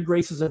back in the good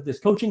graces of this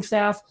coaching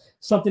staff,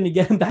 something to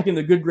get him back in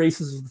the good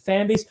graces of the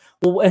fan base.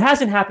 Well, it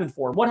hasn't happened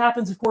for him. What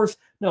happens, of course?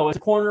 No, it's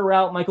a corner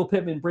route. Michael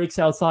Pittman breaks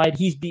outside.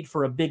 He's beat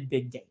for a big,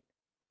 big gain.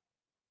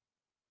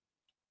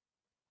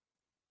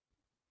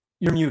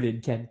 You're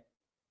muted, Ken.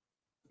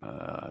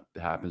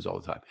 It happens all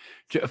the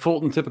time.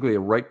 Fulton, typically a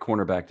right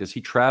cornerback. Does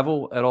he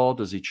travel at all?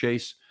 Does he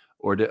chase?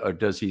 Or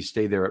does he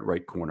stay there at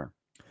right corner?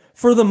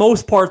 For the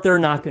most part, they're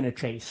not going to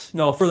chase.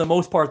 No, for the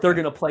most part, they're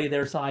going to play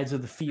their sides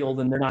of the field,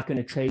 and they're not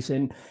going to chase.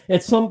 And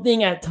it's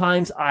something at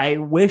times I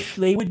wish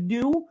they would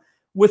do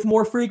with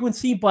more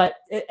frequency. But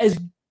as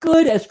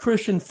good as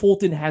Kristian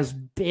Fulton has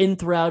been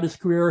throughout his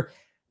career,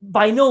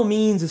 by no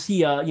means is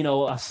he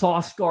a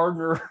Sauce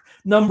Gardner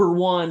number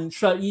one.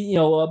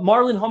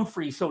 Marlon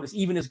Humphrey,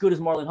 even as good as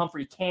Marlon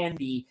Humphrey can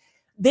be,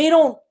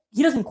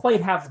 he doesn't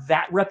quite have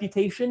that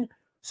reputation.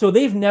 So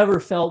they've never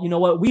felt,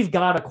 we've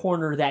got a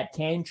corner that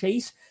can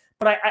chase.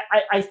 But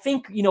I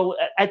think,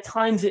 at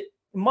times,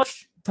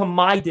 much to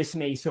my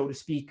dismay, so to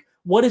speak,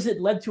 what has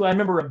it led to? I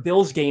remember a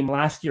Bills game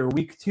last year,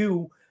 week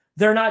 2,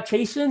 they're not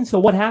chasing. So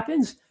what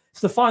happens?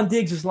 Stephon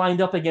Diggs is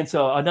lined up against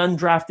an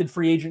undrafted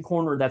free agent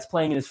corner that's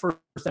playing in his first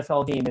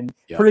NFL game, and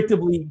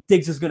predictably,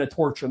 Diggs is going to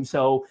torch him.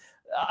 So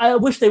I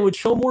wish they would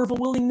show more of a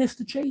willingness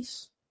to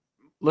chase.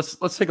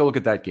 Let's take a look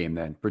at that game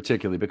then,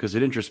 particularly because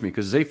it interests me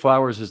because Zay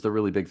Flowers is the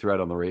really big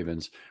threat on the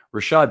Ravens.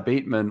 Rashad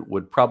Bateman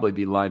would probably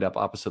be lined up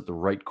opposite the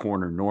right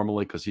corner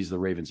normally because he's the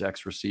Ravens'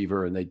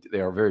 ex-receiver, and they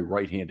are a very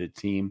right-handed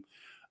team.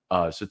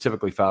 So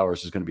typically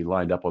Flowers is going to be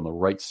lined up on the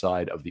right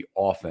side of the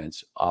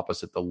offense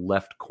opposite the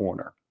left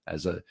corner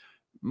as a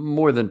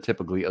more than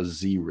typically a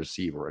Z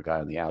receiver, a guy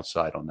on the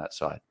outside on that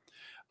side.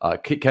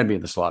 Can be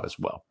in the slot as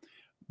well.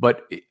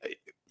 But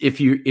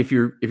if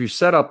you're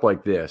set up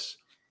like this,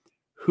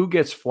 who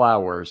gets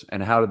Flowers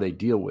and how do they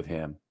deal with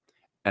him?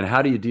 And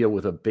how do you deal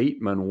with a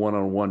Bateman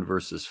one-on-one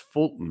versus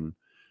Fulton,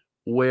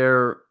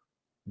 where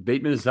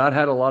Bateman has not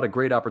had a lot of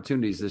great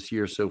opportunities this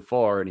year so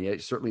far, and he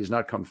certainly has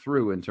not come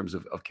through in terms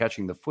of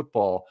catching the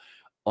football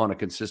on a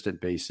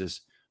consistent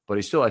basis, but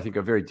he's still, I think,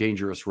 a very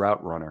dangerous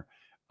route runner.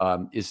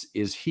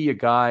 Is he a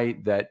guy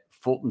that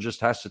Fulton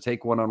just has to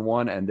take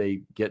one-on-one and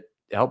they get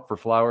help for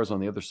Flowers on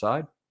the other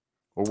side?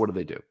 Or what do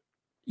they do?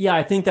 Yeah,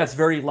 I think that's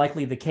very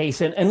likely the case.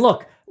 And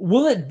look,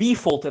 will it be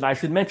Fulton? I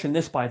should mention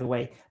this, by the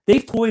way.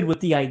 They've toyed with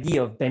the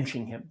idea of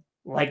benching him.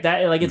 Like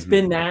that, like it's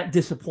been that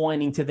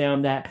disappointing to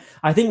them that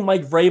I think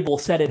Mike Vrabel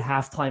said at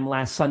halftime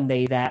last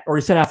Sunday or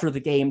he said after the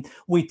game,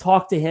 we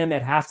talked to him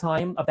at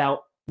halftime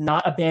about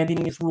not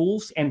abandoning his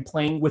rules and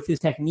playing with his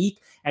technique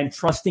and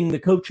trusting the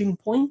coaching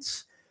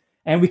points.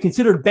 And we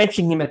considered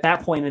benching him at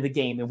that point of the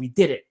game, and we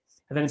did it.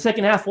 And then in the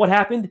second half, what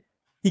happened?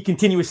 He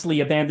continuously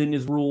abandoned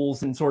his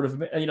rules and sort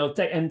of,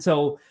 and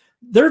so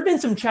there have been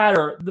some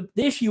chatter. The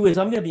issue is,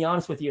 I'm going to be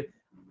honest with you,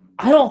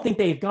 I don't think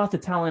they've got the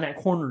talent at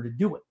corner to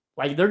do it.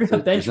 Like they're going to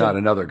bench him. Not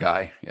another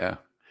guy. Yeah.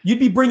 You'd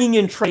be bringing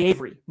in Trey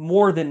Avery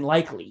more than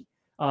likely.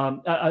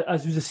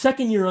 Who's a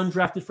second-year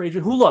undrafted free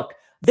agent who, look,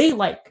 they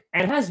like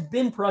and has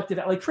been productive.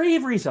 Like Trey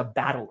Avery's a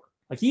battler.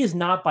 Like he is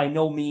not by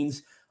no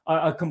means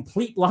a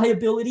complete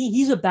liability.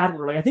 He's a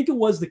battler. Like I think it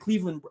was the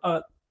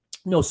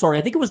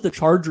I think it was the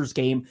Chargers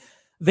game.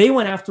 They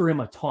went after him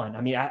a ton.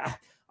 I mean, I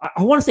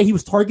want to say he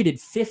was targeted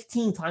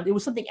 15 times. It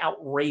was something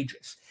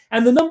outrageous.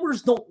 And the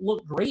numbers don't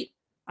look great.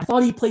 I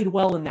thought he played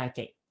well in that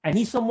game. And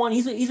he's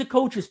a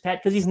coach's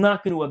pet because he's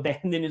not going to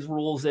abandon his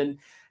rules. And,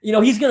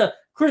 he's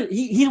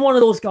one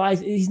of those guys.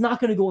 He's not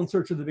going to go in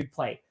search of the big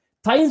play.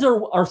 Titans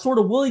are sort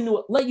of willing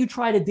to let you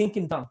try to dink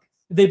and dunk.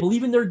 They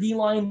believe in their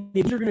D-line.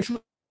 They're going to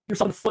shoot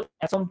yourself in the foot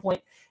at some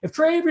point. If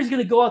Trey Avery's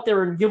going to go out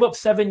there and give up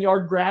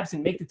 7-yard grabs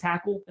and make the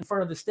tackle in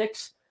front of the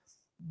sticks,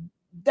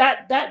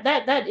 that's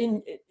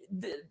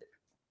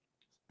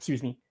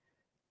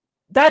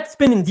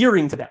been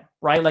endearing to them,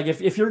 right? Like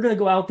if you're going to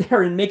go out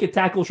there and make a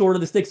tackle short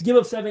of the sticks, give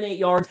up 7-8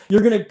 yards,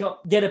 you're going to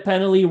get a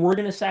penalty. We're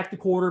going to sack the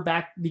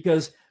quarterback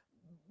because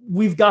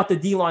we've got the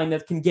D-line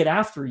that can get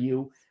after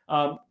you.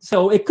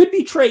 So it could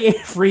be Trey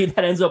Avery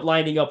that ends up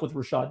lining up with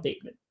Rashad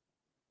Bateman.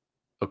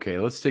 Okay,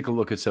 let's take a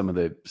look at some of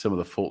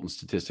the Fulton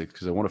statistics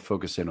because I want to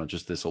focus in on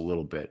just this a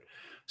little bit.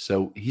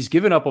 So he's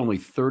given up only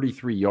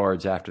 33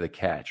 yards after the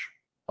catch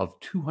of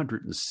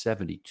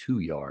 272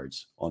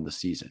 yards on the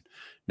season.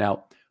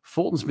 Now,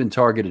 Fulton's been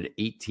targeted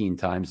 18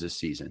 times this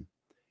season.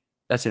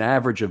 That's an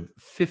average of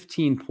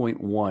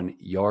 15.1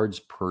 yards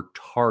per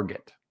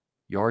target.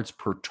 Yards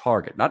per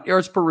target, not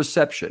yards per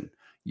reception,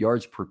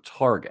 yards per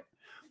target.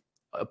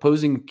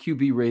 Opposing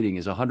QB rating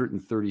is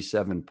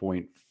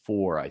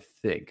 137.4, I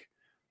think.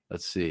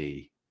 Let's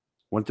see,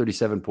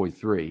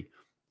 137.3,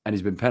 and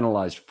he's been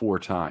penalized 4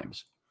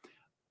 times.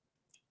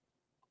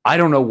 I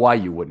don't know why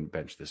you wouldn't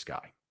bench this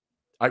guy,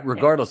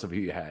 regardless of who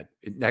you had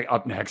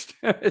up next.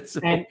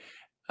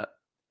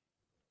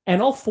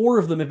 And all 4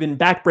 of them have been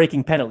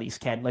back-breaking penalties,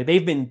 Ken. Like,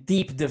 they've been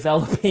deep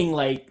developing,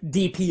 like,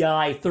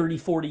 DPI, 30,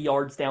 40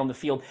 yards down the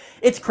field.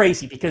 It's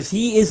crazy because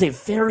he is a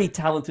very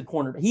talented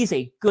corner. He's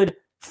a good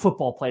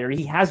football player.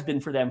 He has been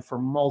for them for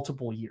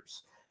multiple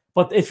years.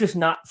 But it's just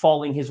not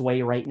falling his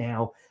way right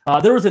now.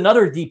 There was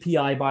another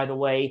DPI, by the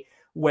way,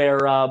 where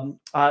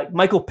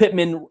Michael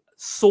Pittman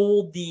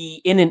sold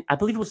I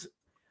believe it was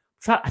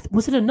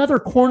it another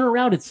corner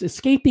route? It's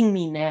escaping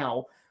me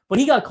now. But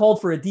he got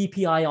called for a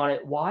DPI on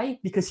it. Why?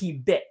 Because he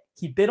bit.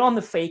 He bit on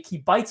the fake. He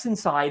bites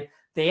inside.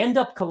 They end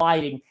up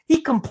colliding.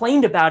 He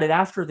complained about it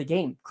after the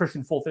game,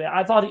 Christian Fulton.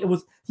 I thought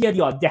he had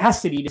the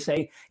audacity to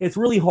say it's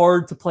really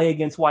hard to play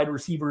against wide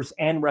receivers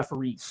and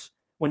referees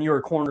when you're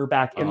a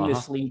cornerback in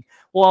this league.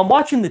 Well, I'm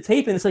watching the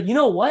tape, and it's like, you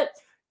know what?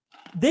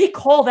 They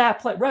call that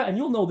play, right? And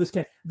you'll know this,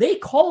 Ken. They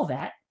call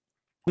that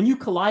when you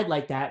collide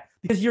like that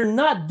because you're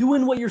not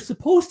doing what you're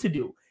supposed to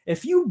do.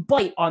 If you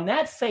bite on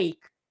that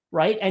fake,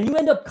 right, and you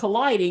end up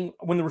colliding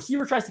when the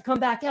receiver tries to come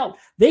back out,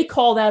 they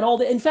call that all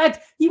the. In fact,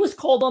 he was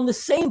called on the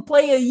same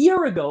play a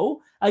year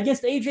ago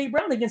against A.J.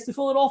 Brown against the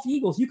Philadelphia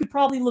Eagles. You could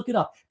probably look it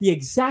up. The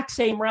exact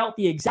same route,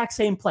 the exact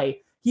same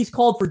play. He's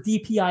called for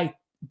DPI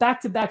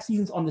back-to-back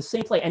seasons on the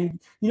same play. And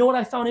you know what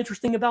I found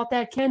interesting about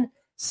that, Ken?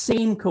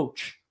 Same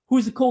coach.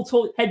 Who's the Colts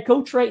head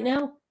coach right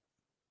now?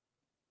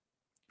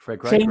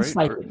 Shane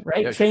Steichen,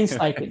 right? Yeah. Shane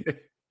Steichen,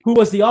 who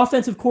was the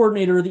offensive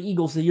coordinator of the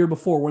Eagles the year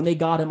before when they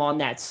got him on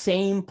that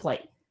same play.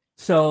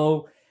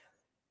 So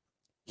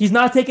he's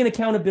not taking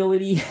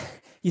accountability.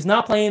 He's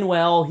not playing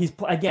well. He's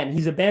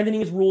abandoning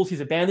his rules.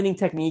 He's abandoning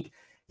technique.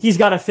 He's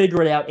got to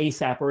figure it out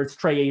ASAP, or it's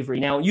Trey Avery.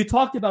 Now, you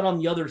talked about on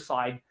the other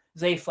side,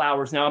 Zay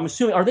Flowers. Now, I'm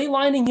assuming, are they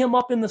lining him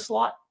up in the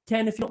slot,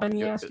 Ken, if you don't mind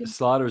me asking?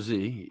 Slot or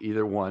Z,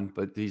 either one,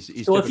 but he's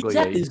so typically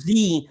if he's at the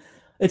Z,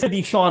 it's going to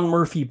be Sean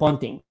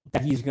Murphy-Bunting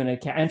that he's going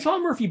to – and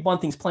Sean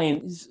Murphy-Bunting's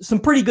playing some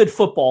pretty good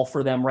football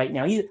for them right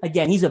now.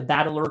 He's a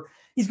battler.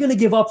 He's going to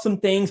give up some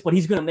things, but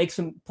he's going to make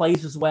some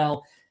plays as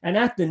well. And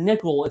at the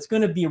nickel, it's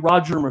going to be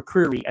Roger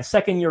McCreary, a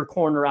second-year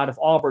corner out of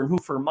Auburn, who,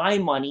 for my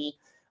money,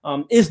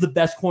 is the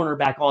best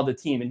cornerback on the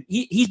team. And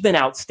he's been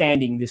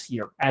outstanding this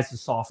year as a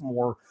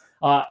sophomore.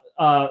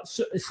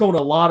 Showed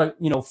a lot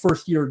of,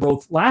 first-year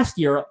growth last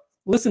year.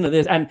 Listen to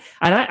this. And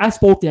I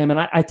spoke to him, and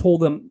I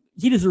told him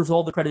he deserves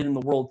all the credit in the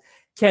world.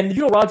 Ken, did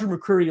you know Roger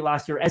McCreary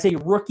last year, as a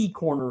rookie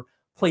corner,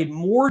 played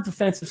more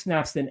defensive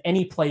snaps than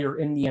any player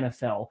in the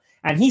NFL?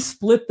 And he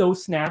split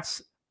those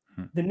snaps,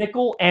 the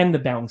nickel and the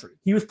boundary.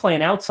 He was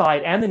playing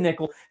outside and the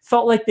nickel.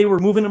 Felt like they were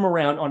moving him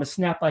around on a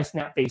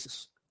snap-by-snap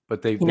basis.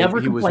 But he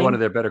was one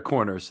of their better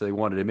corners, so they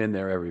wanted him in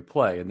there every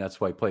play, and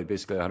that's why he played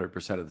basically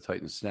 100% of the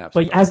Titans' snaps.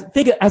 But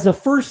as a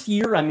first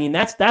year, I mean,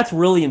 that's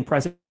really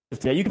impressive. You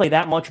can play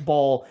that much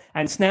ball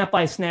and snap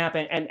by snap,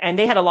 and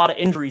they had a lot of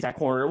injuries at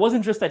corner. It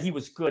wasn't just that he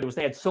was good; it was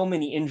they had so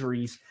many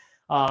injuries.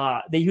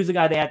 He was a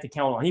guy they had to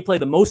count on. He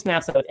played the most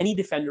snaps out of any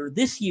defender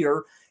this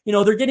year.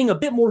 They're getting a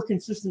bit more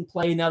consistent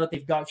play now that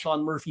they've got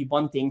Sean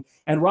Murphy-Bunting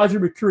and Roger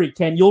McCreary.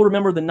 Ken, you'll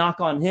remember the knock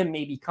on him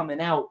maybe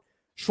coming out.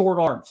 Short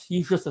arms.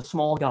 He's just a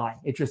small guy.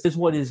 It just is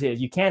what it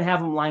is. You can't have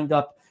him lined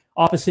up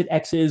opposite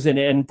X's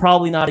and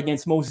probably not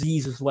against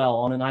Moses as well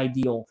on an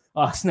ideal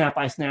snap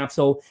by snap.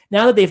 So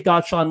now that they've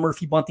got Sean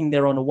Murphy-Bunting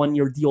there on a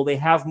 1-year deal, they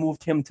have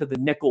moved him to the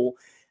nickel.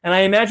 And I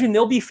imagine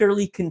they'll be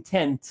fairly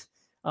content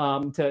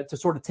to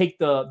sort of take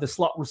the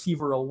slot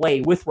receiver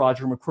away with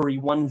Roger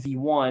McCreary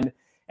 1v1.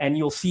 And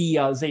you'll see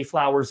Zay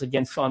Flowers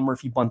against Sean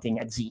Murphy-Bunting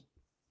at Z.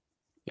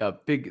 Yeah,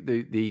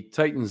 the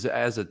Titans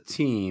as a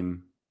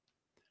team.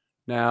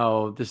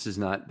 Now, this is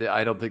not,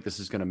 I don't think this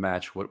is going to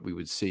match what we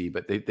would see,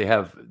 but they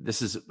have,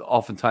 this is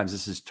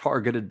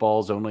targeted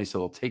balls only, so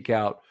they'll take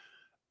out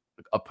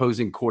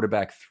opposing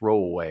quarterback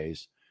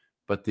throwaways.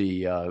 But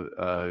the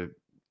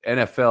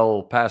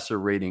NFL passer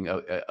rating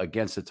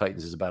against the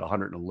Titans is about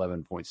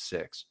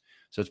 111.6.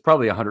 So it's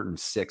probably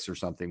 106 or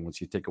something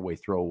once you take away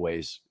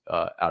throwaways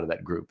out of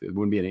that group. There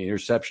wouldn't be any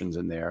interceptions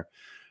in there.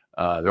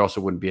 There also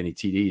wouldn't be any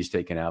TDs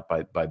taken out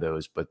by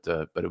those, but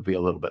it would be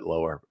a little bit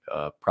lower,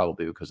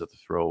 probably because of the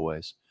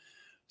throwaways.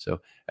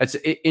 So that's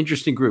an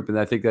interesting group, and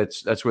I think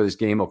that's where this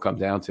game will come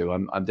down to.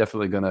 I'm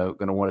definitely gonna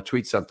want to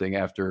tweet something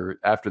after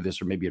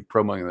this, or maybe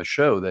promoting the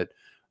show that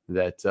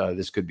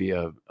this could be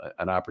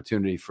an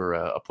opportunity for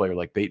a player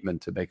like Bateman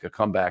to make a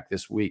comeback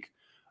this week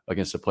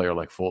against a player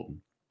like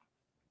Fulton.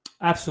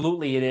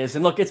 Absolutely it is.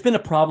 And look, it's been a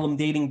problem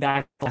dating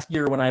back last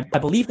year when I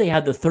believe they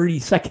had the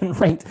 32nd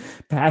ranked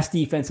pass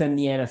defense in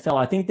the NFL.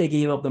 I think they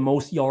gave up the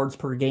most yards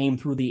per game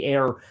through the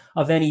air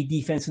of any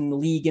defense in the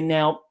league. And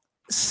now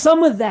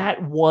some of that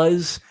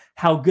was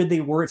how good they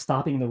were at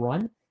stopping the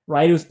run,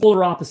 right? It was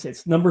polar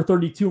opposites. Number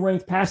 32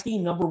 ranked pass D,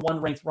 number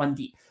 1 ranked run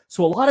D.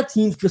 So a lot of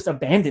teams just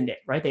abandoned it,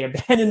 right? They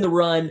abandoned the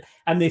run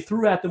and they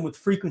threw at them with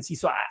frequency.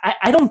 So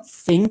I don't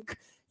think,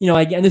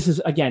 again, this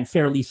is,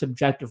 fairly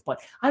subjective, but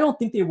I don't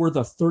think they were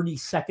the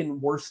 32nd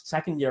worst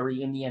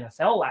secondary in the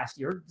NFL last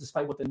year,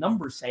 despite what the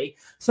numbers say.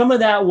 Some of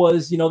that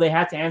was, they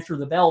had to answer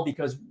the bell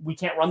because we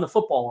can't run the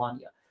football on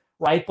you,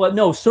 right? But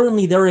no,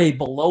 certainly they're a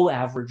below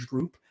average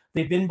group.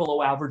 They've been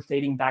below average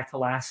dating back to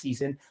last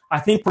season. I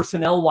think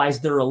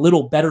personnel-wise, they're a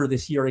little better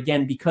this year,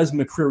 again, because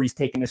McCreary's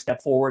taken a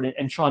step forward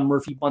and Sean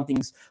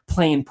Murphy-Bunting's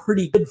playing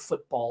pretty good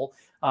football.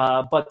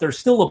 But they're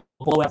still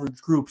a below-average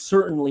group,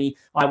 certainly,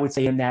 I would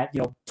say, in that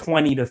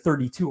 20 to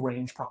 32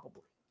 range,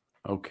 probably.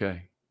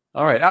 Okay.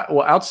 All right.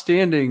 Well,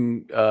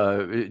 outstanding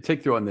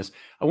take through on this.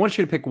 I want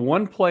you to pick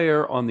one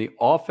player on the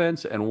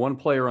offense and one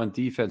player on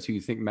defense who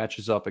you think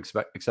matches up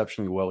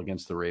exceptionally well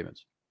against the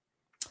Ravens.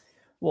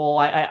 Well,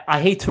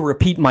 I hate to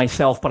repeat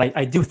myself, but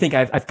I do think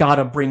I've got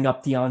to bring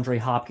up DeAndre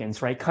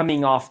Hopkins, right?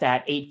 Coming off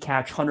that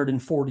 8-catch,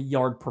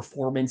 140-yard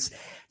performance,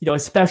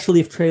 especially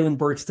if Treylon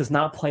Burks does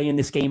not play in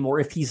this game or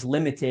if he's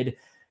limited,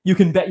 you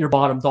can bet your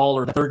bottom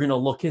dollar that they're going to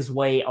look his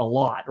way a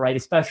lot, right?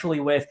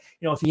 Especially with,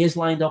 if he is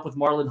lined up with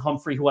Marlon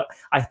Humphrey, who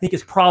I think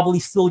is probably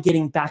still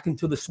getting back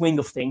into the swing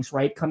of things,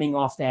 right? Coming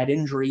off that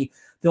injury,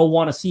 they'll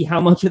want to see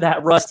how much of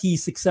that rust he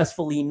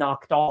successfully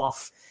knocked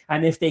off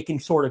and if they can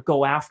sort of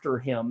go after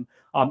him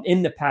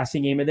in the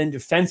passing game. And then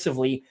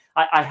defensively,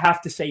 I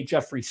have to say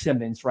Jeffrey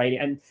Simmons, right?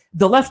 And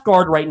the left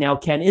guard right now,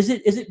 Ken, is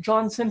it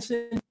John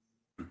Simpson?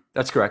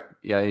 That's correct.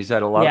 Yeah, he's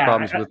had a lot of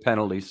problems with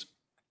penalties.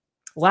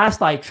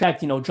 Last I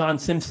checked, John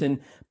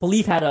Simpson,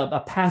 believe had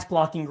a pass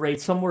blocking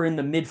grade somewhere in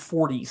the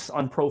mid-40s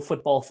on Pro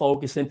Football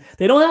Focus. And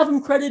they don't have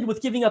him credited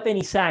with giving up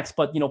any sacks,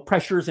 but,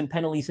 pressures and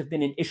penalties have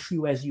been an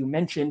issue, as you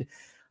mentioned.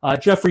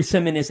 Jeffrey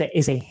Simmons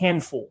is a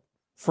handful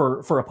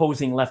for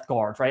opposing left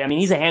guards, right? I mean,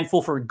 he's a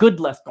handful for good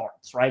left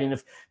guards, right? And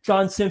if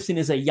John Simpson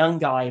is a young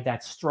guy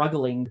that's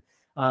struggling,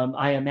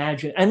 I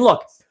imagine. And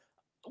look,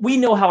 we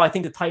know how I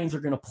think the Titans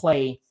are going to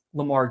play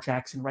Lamar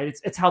Jackson, right?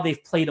 It's how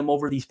they've played him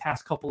over these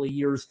past couple of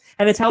years,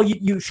 and it's how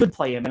you should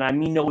play him. And I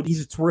mean,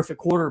 he's a terrific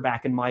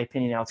quarterback, in my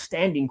opinion,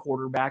 outstanding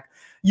quarterback.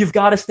 You've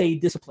got to stay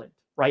disciplined,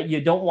 right?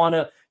 You don't want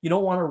to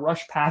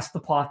rush past the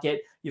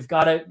pocket. You've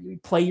got to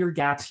play your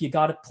gaps. You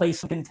got to play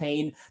some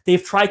contain.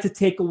 They've tried to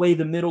take away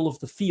the middle of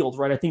the field,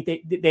 right? I think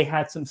they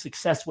had some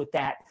success with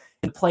that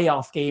in the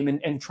playoff game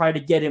and try to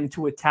get him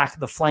to attack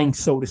the flank,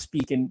 so to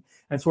speak, and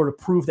sort of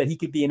prove that he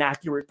could be an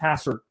accurate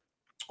passer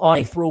on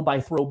a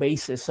throw-by-throw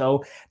basis.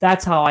 So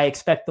that's how I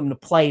expect them to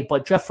play.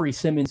 But Jeffrey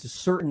Simmons is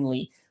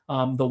certainly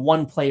the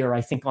one player,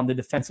 I think, on the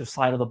defensive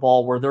side of the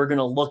ball where they're going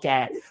to look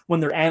at when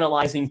they're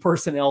analyzing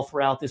personnel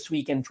throughout this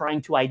week and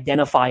trying to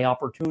identify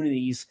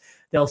opportunities.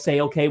 They'll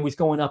say, okay, he's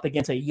going up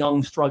against a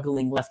young,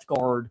 struggling left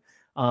guard.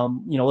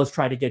 Let's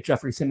try to get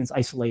Jeffrey Simmons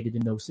isolated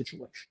in those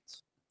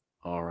situations.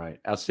 All right.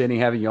 Outstanding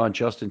having you on,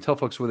 Justin. Tell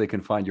folks where they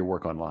can find your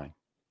work online.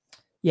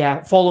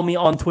 Yeah, follow me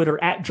on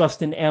Twitter at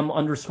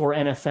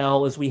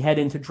JustinM_NFL as we head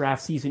into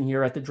draft season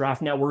here at the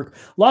Draft Network.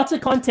 Lots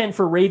of content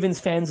for Ravens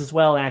fans as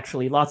well,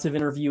 actually. Lots of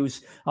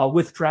interviews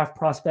with draft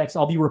prospects.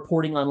 I'll be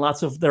reporting on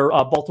lots of their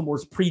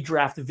Baltimore's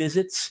pre-draft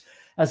visits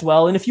as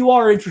well. And if you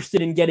are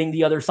interested in getting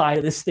the other side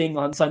of this thing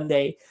on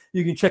Sunday,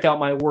 you can check out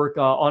my work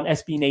on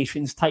SB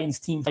Nation's Titans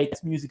Team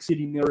Fights, Music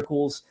City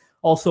Miracles,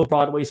 also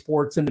Broadway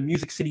Sports, and the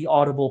Music City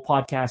Audible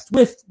podcast,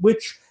 with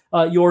which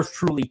yours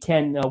truly,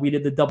 Ken, we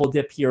did the double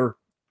dip here,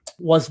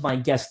 was my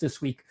guest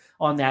this week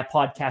on that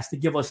podcast to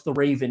give us the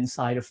Ravens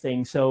side of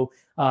things. So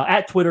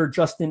at Twitter,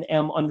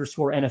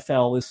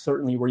 JustinM_NFL is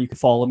certainly where you can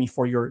follow me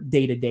for your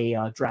day-to-day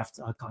draft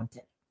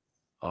content.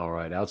 All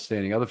right.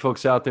 Outstanding. Other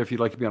folks out there, if you'd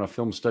like to be on a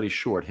film study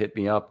short, hit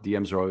me up.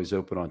 DMs are always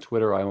open on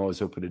Twitter. I'm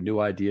always open to new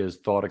ideas,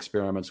 thought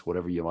experiments,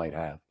 whatever you might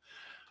have.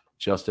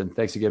 Justin,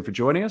 thanks again for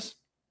joining us.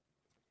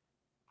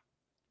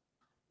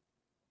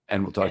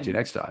 And we'll talk to you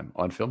next time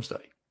on Film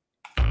Study.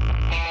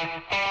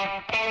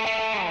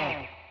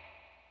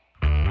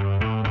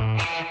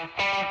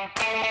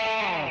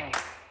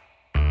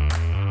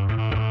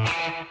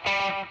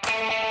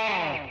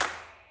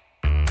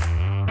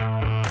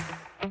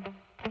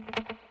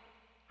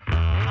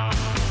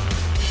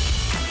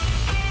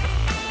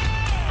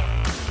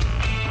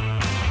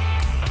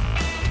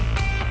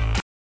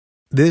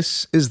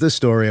 This is the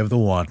story of the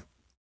one.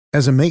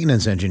 As a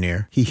maintenance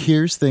engineer, he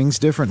hears things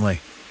differently.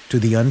 To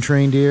the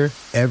untrained ear,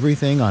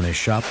 everything on his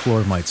shop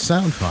floor might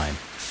sound fine,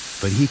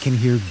 but he can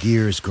hear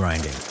gears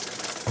grinding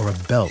or a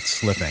belt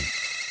slipping.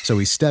 So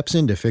he steps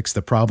in to fix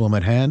the problem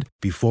at hand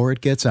before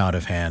it gets out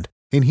of hand.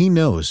 And he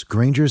knows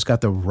Grainger's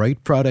got the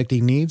right product he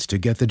needs to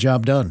get the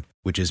job done,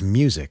 which is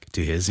music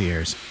to his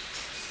ears.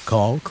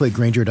 Call, click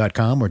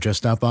Grainger.com, or just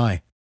stop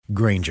by.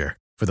 Grainger,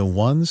 for the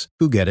ones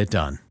who get it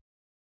done.